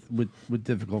dealing with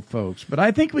difficult folks. But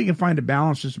I think we can find a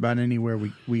balance just about anywhere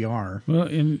we are. Well,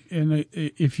 and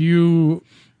if you're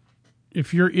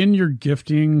in your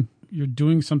gifting, you're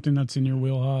doing something that's in your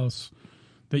wheelhouse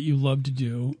that you love to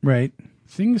do, Right.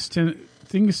 Things, you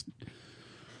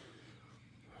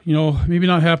know, maybe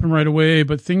not happen right away,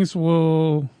 but things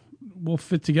will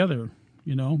fit together.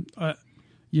 You know,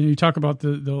 you talk about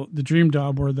the dream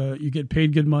job where you get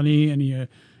paid good money and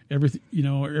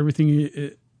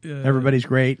everything. Everybody's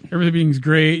great. Everything's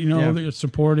great. You know, Yeah. they're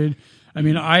supported. I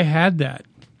mean, I had that,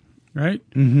 right?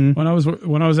 Mm-hmm. When I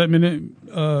was at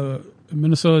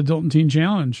Minnesota Adult and Teen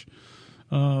Challenge,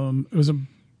 it was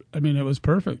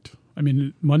perfect. I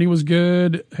mean, money was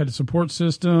good, had a support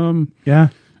system, Yeah.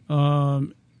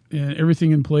 and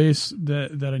everything in place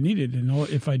that I needed. And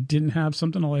if I didn't have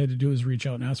something, all I had to do was reach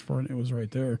out and ask for it, and it was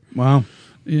right there. Wow.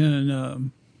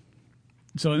 And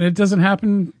so it doesn't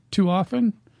happen too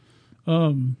often.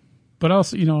 But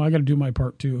also, you know, I got to do my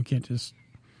part too. I can't just,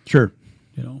 Sure.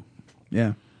 you know,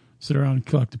 Yeah. sit around and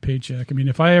collect a paycheck. I mean,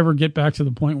 if I ever get back to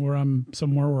the point where I'm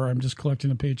somewhere where I'm just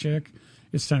collecting a paycheck,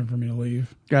 it's time for me to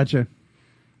leave. Gotcha.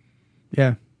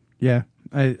 Yeah. Yeah.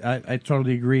 I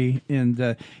totally agree. And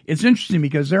it's interesting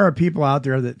because there are people out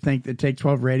there that think that Take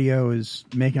 12 Radio is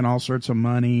making all sorts of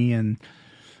money, and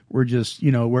we're just,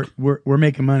 you know, we're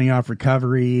making money off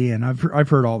recovery. And I've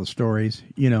heard all the stories,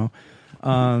 you know.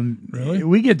 Really?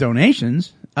 We get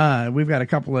donations. We've got a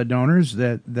couple of donors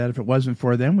that if it wasn't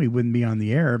for them, we wouldn't be on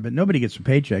the air, but nobody gets a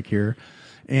paycheck here.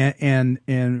 And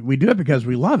we do it because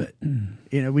we love it.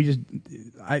 You know,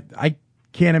 I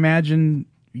can't imagine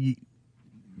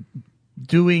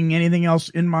doing anything else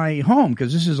in my home,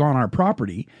 because this is on our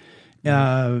property.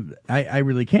 I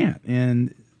really can't.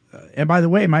 And by the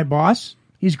way, my boss,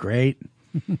 he's great.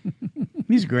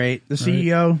 He's great. The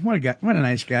CEO, what a guy, what a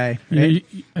nice guy. Yeah,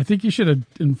 I think you should have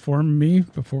informed me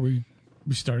before we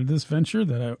started this venture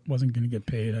that I wasn't going to get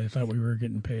paid. I thought we were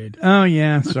getting paid. Oh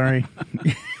yeah, sorry.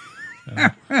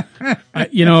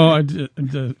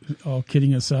 All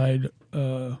kidding aside,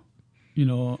 I've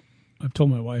told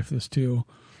my wife this too,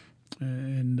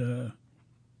 and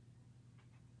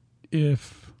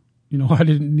if I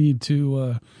didn't need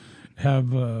to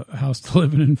have a house to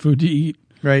live in and food to eat,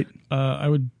 right? I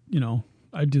would,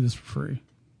 I'd do this for free.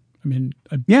 I mean,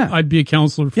 I'd be a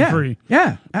counselor for free.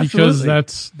 Yeah, absolutely.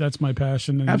 Because that's my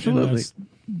passion. And, absolutely. And that's,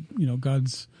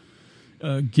 God's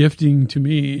gifting to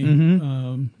me.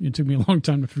 Mm-hmm. It took me a long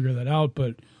time to figure that out,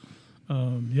 but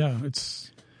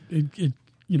it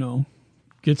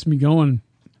gets me going.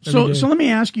 So let me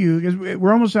ask you, because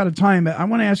we're almost out of time, but I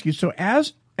want to ask you, so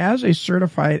as a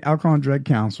certified alcohol and drug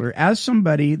counselor, as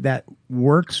somebody that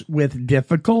works with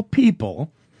difficult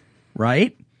people,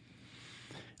 right?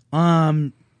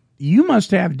 You must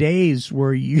have days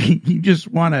where you just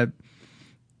want to,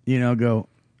 go,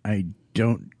 I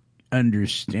don't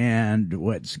understand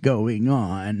what's going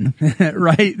on,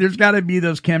 right? There's got to be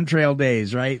those chemtrail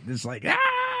days, right? It's like,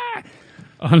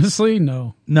 Honestly,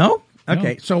 no. No?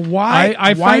 Okay, so why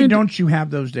don't you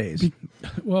have those days?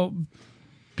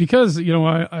 Because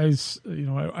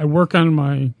I work on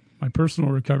my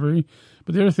personal recovery,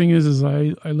 but the other thing is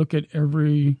I look at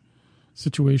every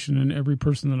situation and every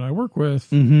person that I work with.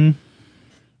 Mm-hmm.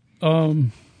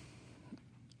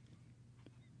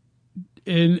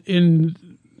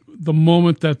 In the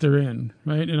moment that they're in,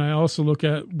 right? And I also look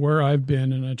at where I've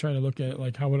been, and I try to look at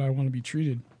like how would I want to be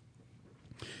treated.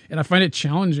 And I find it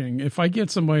challenging if I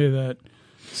get somebody that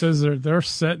says they're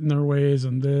set in their ways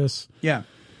and this. Yeah.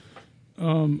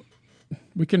 I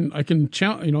can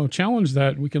challenge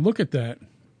that. We can look at that.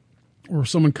 Or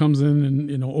someone comes in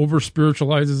and, over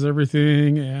spiritualizes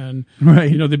everything, and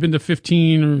right. They've been to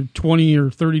 15 or 20 or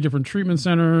 30 different treatment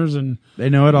centers, and they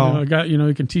know it all.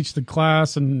 You can teach the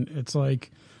class, and it's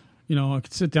like, I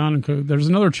could sit down and there's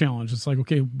another challenge. It's like,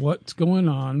 okay, what's going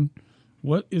on?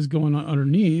 What is going on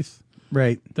underneath?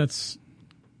 Right. That's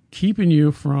keeping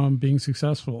you from being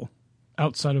successful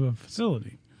outside of a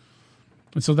facility.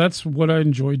 And so that's what I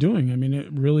enjoy doing. I mean,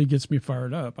 it really gets me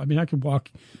fired up. I mean, I could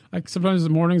walk. Sometimes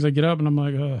in the mornings I get up and I'm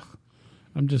like, ugh,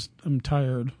 I'm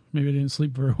tired. Maybe I didn't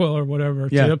sleep very well or whatever. I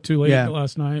stayed up too late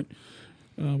last night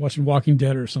watching Walking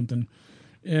Dead or something.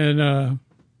 And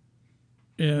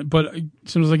but as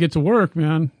soon as I get to work,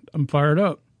 man, I'm fired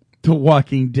up. The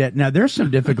Walking Dead. Now, there's some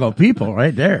difficult people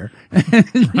right there.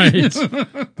 Right.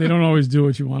 They don't always do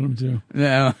what you want them to.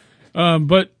 No.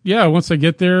 But yeah, once I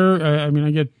get there,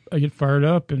 I get fired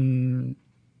up, and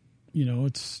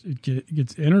it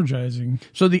gets energizing.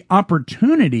 So the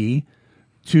opportunity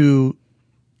to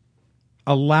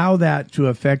allow that to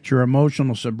affect your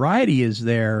emotional sobriety is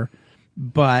there,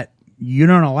 but you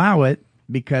don't allow it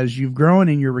because you've grown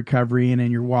in your recovery and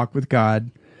in your walk with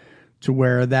God to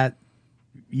where that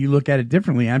you look at it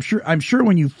differently. I'm sure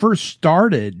when you first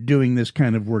started doing this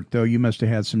kind of work, though, you must have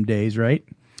had some days, right?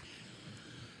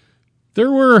 There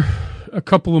were a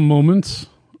couple of moments.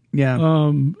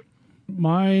 Yeah.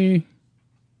 My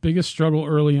biggest struggle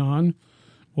early on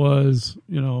was,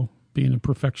 being a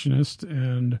perfectionist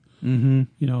and,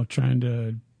 trying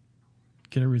to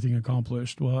get everything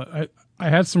accomplished. Well, I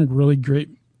had some really great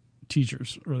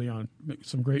teachers early on,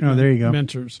 some great there you go.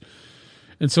 mentors.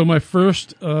 And so my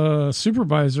first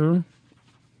supervisor,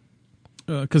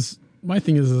 because my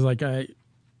thing is like I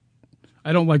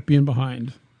don't like being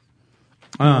behind.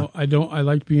 I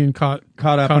like being caught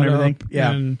up on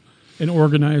everything. And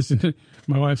organized. And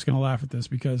my wife's going to laugh at this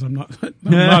because I'm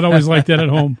not always like that at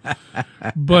home.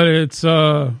 But it's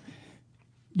and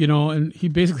he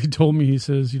basically told me, he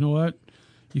says, you know what?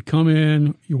 You come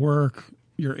in, you work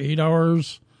your 8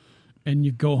 hours, and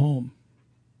you go home.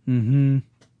 Mm-hmm.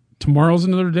 Tomorrow's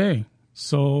another day.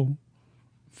 So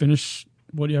finish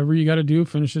whatever you got to do,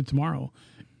 finish it tomorrow.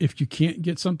 If you can't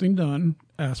get something done,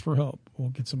 ask for help. We'll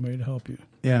get somebody to help you.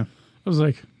 Yeah. I was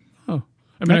like, oh.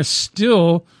 I mean, I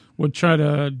still would try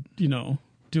to,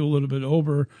 do a little bit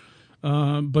over,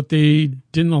 but they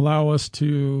didn't allow us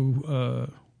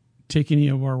to take any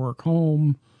of our work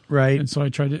home. Right. And so I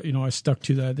tried to, I stuck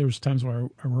to that. There was times where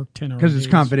I worked 10 hours. Because it's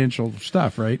confidential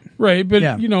stuff, right? Right. But,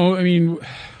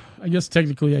 I guess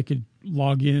technically I could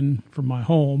log in from my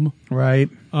home. Right.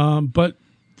 But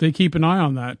they keep an eye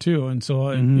on that too. And so,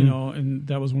 and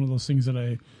that was one of those things that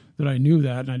I knew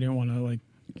that, and I didn't want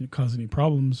to cause any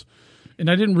problems. And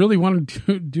I didn't really want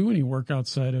to do any work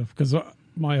outside of, because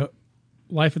my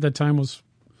life at that time was,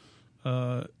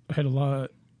 I had a lot of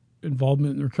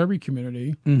involvement in the recovery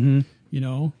community. Mm-hmm.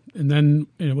 and then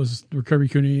it was the recovery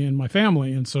community and my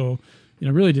family. And so,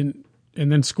 really didn't,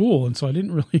 and then school. And so I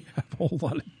didn't really have a whole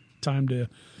lot of time to,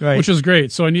 which was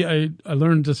great. So I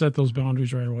learned to set those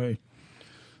boundaries right away.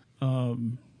 What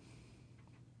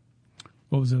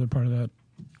was the other part of that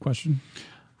question?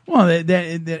 Well, in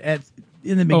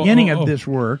the beginning of this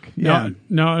work. Yeah.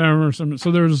 No, I remember something.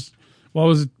 So I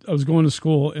was going to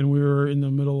school, and we were in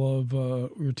the middle of,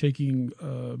 we were taking,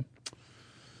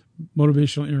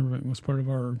 motivational interviewing was part of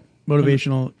our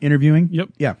motivational interviewing. Yep.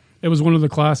 Yeah. It was one of the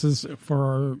classes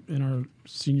in our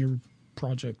senior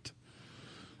project.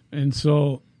 And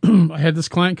so I had this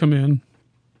client come in,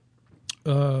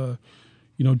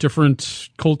 different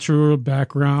cultural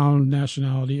background,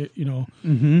 nationality,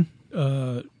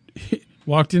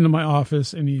 walked into my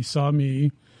office and he saw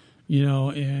me,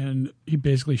 and he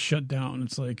basically shut down.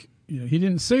 It's like, he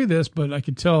didn't say this, but I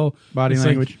could tell body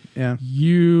language. Like, yeah.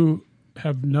 You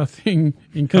have nothing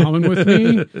in common with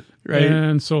me. Right.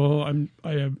 And so I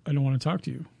don't want to talk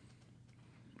to you.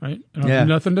 Right. I don't have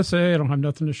nothing to say. I don't have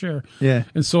nothing to share. Yeah.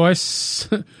 And so I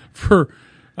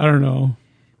don't know,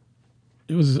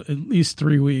 it was at least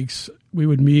 3 weeks we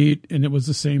would meet and it was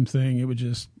the same thing. It would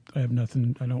just, I have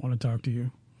nothing. I don't want to talk to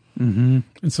you. Mm-hmm.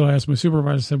 And so I asked my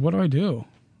supervisor, I said, what do I do?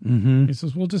 Mm-hmm. He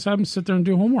says, well, just have him sit there and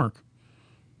do homework,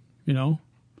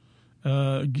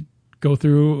 go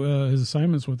through his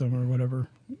assignments with him or whatever.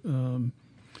 And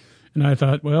I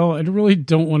thought, well, I really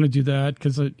don't want to do that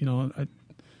because, I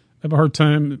have a hard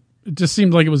time. It just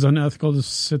seemed like it was unethical to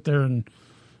sit there and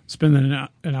spend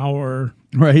an hour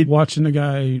watching the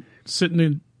guy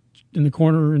sitting in the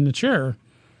corner in the chair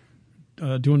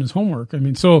doing his homework. I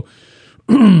mean, so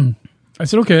I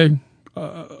said, okay,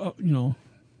 I'll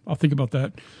think about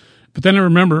that. But then I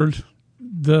remembered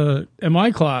the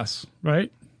MI class,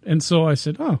 right? And so I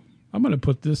said, oh, I'm going to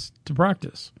put this to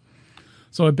practice.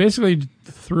 So I basically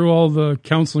threw all the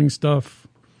counseling stuff,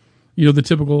 the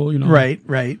typical, right.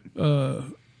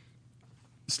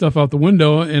 Stuff out the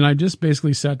window, and I just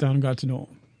basically sat down and got to know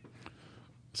him.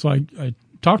 So I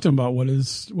talked to him about what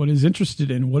he's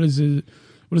interested in, what is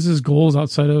his goals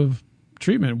outside of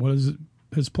treatment, what is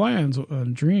his plans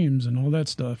and dreams and all that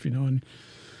stuff, and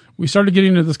we started getting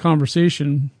into this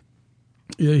conversation.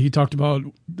 He talked about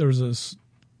there was this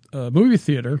movie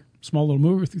theater, small little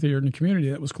movie theater in the community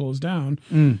that was closed down,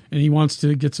 and he wants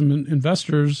to get some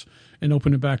investors and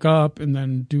open it back up and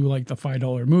then do like the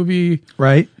 $5 movie.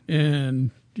 Right.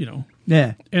 And,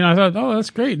 yeah. And I thought, oh,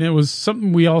 that's great. And it was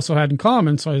something we also had in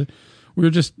common. So we were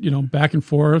just, back and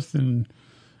forth and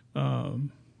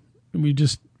we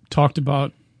just talked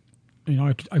about,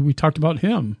 we talked about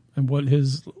him and what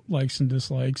his likes and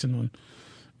dislikes and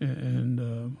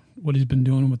what he's been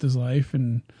doing with his life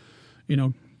and,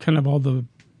 kind of all the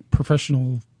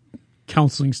professional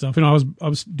counseling stuff. I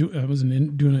was doing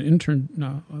an intern.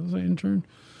 No, was I an intern?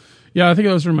 Yeah, I think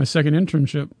that was for my second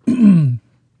internship.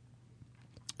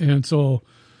 And so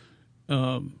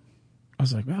I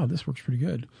was like, wow, this works pretty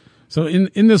good. So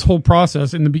in this whole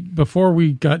process, before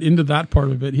we got into that part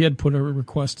of it, he had put a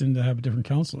request in to have a different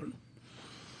counselor.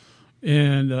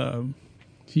 And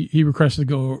he requested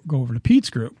to go over to Pete's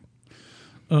group,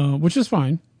 which is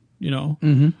fine,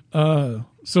 Mm-hmm.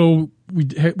 So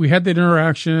we had that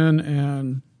interaction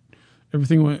and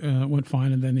everything went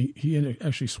fine. And then he had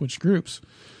actually switched groups.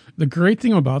 The great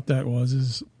thing about that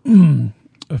is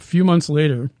a few months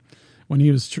later, when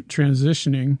he was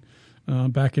transitioning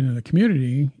back into the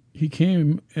community, he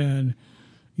came and,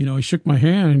 he shook my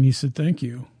hand and he said, thank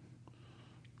you,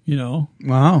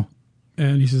 Wow.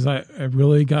 And he says, I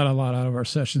really got a lot out of our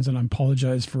sessions and I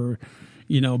apologize for,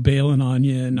 bailing on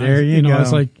you. And there you go. I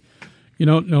was like,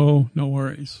 no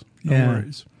worries. No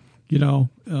worries.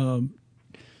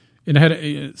 And I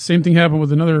had same thing happen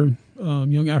with another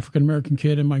young African-American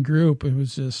kid in my group. It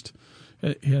was just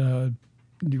he had a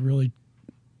really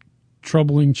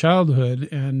troubling childhood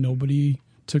and nobody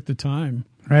took the time.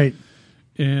 Right.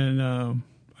 And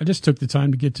I just took the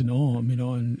time to get to know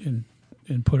him,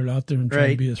 and put it out there and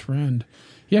try to be his friend.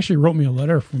 He actually wrote me a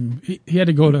letter he had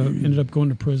to ended up going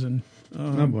to prison.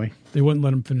 Oh boy. They wouldn't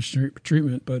let him finish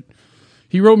treatment, but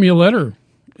he wrote me a letter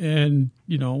and,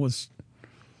 was,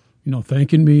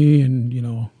 thanking me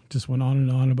and, just went on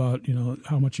and on about,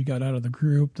 how much he got out of the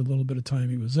group, the little bit of time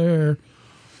he was there.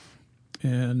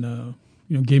 And,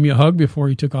 gave me a hug before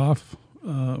he took off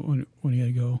when he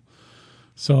had to go.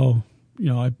 So,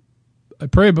 I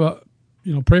pray about,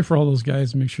 pray for all those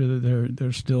guys and make sure that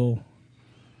they're still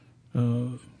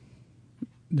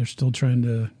trying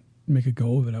to make a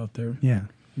go of it out there. Yeah.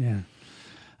 Yeah.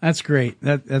 That's great.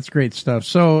 That's great stuff.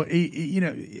 So,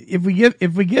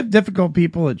 if we give difficult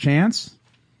people a chance,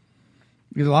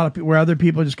 Because a lot of where other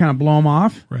people just kind of blow them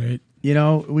off. Right. You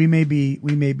know, we may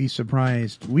be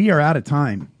surprised. We are out of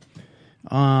time.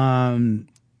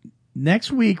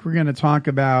 Next week we're going to talk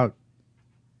about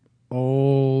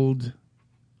old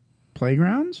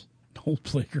playgrounds, Old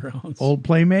playgrounds, old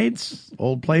playmates,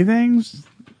 old playthings.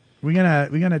 We're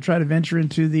gonna try to venture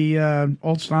into the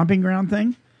old stomping ground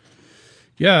thing.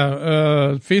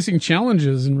 Yeah, facing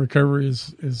challenges in recovery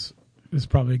is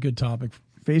probably a good topic.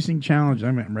 Facing challenge.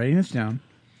 I'm writing this down.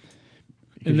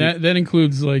 And that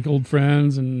includes like old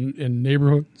friends and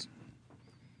neighborhoods.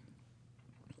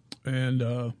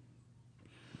 And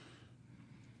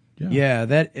yeah,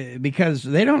 that because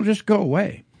they don't just go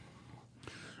away.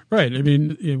 Right. I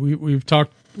mean, we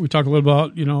talked a little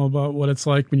about, about what it's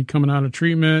like when you're coming out of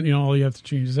treatment, all you have to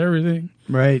change is everything.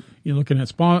 Right. You're looking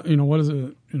at what is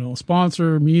it,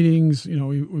 sponsor meetings,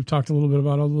 we've talked a little bit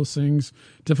about all those things,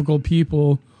 difficult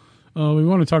people. We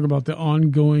want to talk about the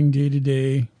ongoing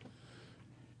day-to-day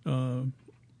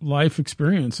life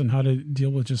experience and how to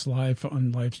deal with just life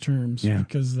on life's terms. Yeah.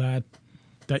 Because that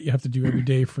you have to do every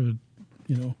day for,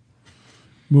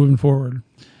 moving forward.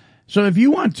 So if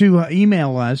you want to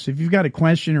email us, if you've got a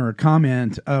question or a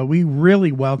comment, we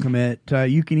really welcome it.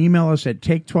 You can email us at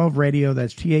Take12Radio.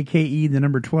 That's TAKE, the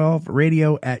number 12,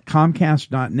 radio at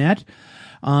Comcast.net.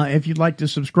 If you'd like to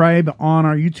subscribe on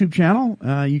our YouTube channel,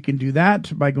 you can do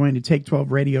that by going to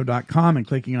Take12Radio.com and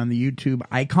clicking on the YouTube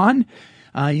icon.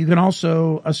 You can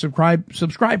also subscribe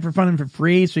for fun and for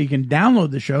free, so you can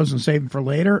download the shows and save them for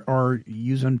later or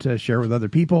use them to share with other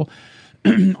people.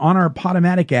 On our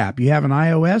Podomatic app. You have an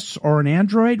iOS or an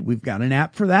Android, we've got an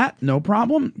app for that, no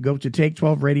problem. Go to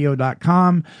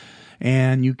Take12Radio.com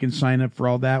and you can sign up for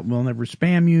all that. We'll never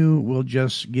spam you. We'll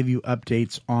just give you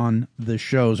updates on the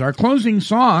shows. Our closing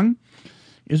song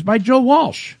is by Joe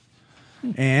Walsh,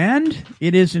 and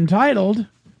it is entitled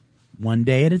One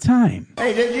Day at a Time.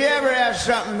 Hey, did you ever have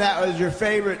something that was your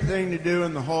favorite thing to do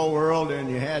in the whole world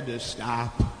and you had to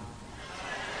stop?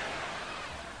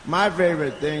 My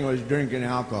favorite thing was drinking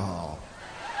alcohol.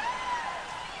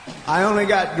 I only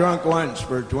got drunk once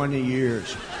for 20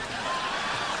 years.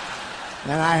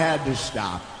 And I had to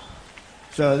stop.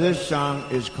 So this song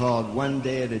is called One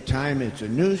Day at a Time. It's a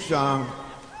new song,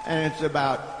 and it's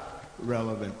about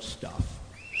relevant stuff.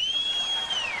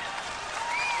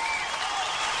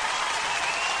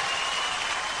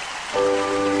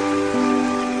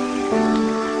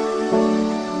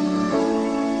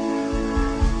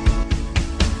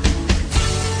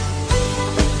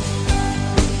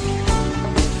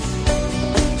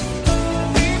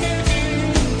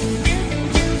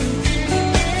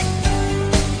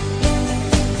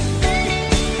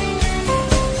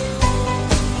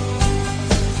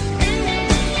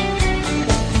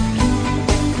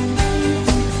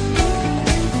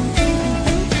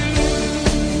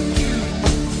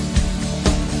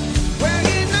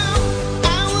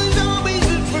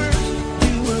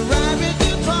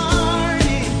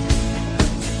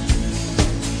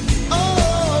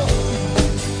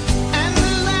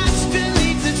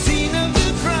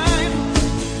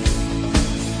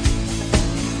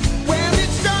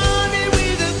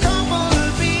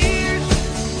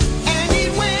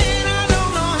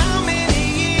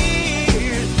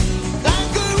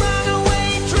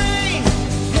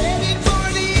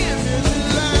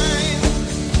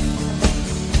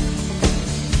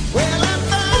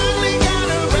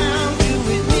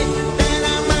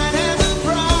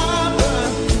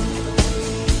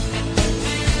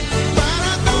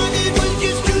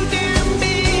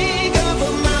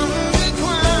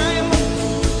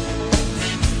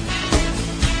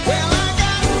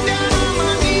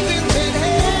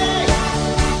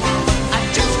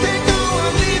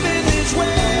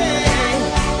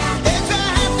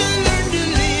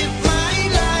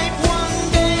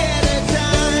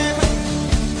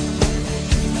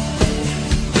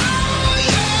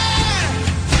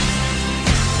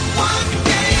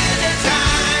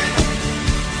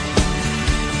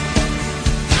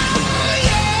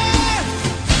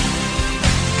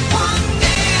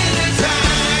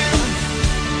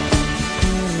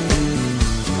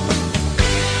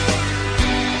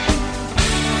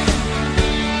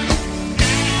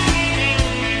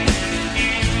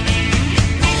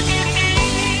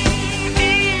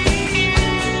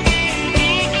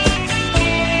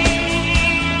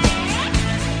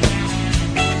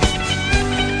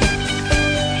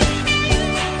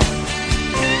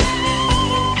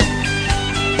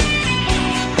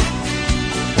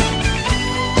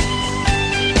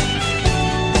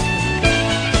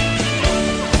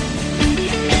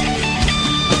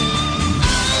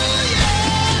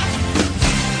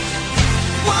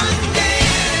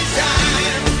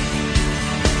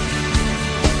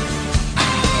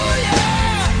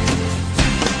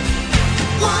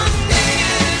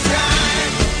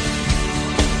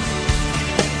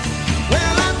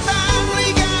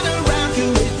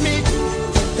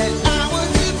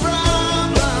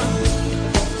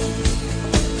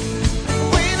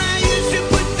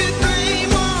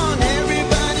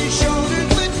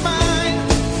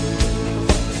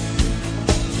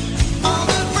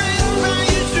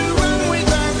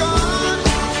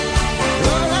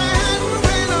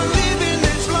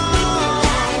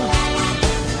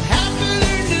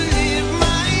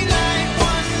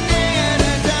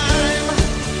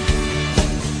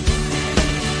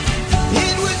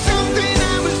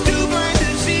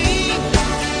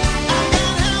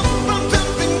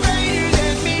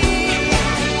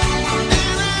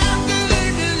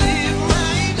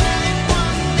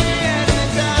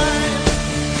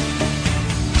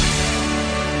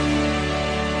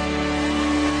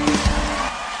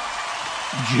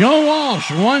 Joe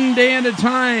Walsh, One Day at a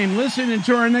Time. Listen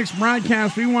to our next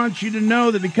broadcast. We want you to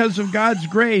know that because of God's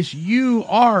grace, you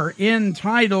are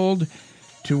entitled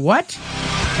to what?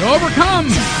 To overcome.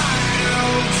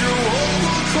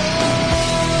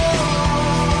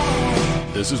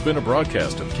 This has been a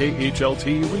broadcast of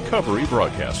KHLT Recovery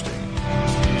Broadcasting.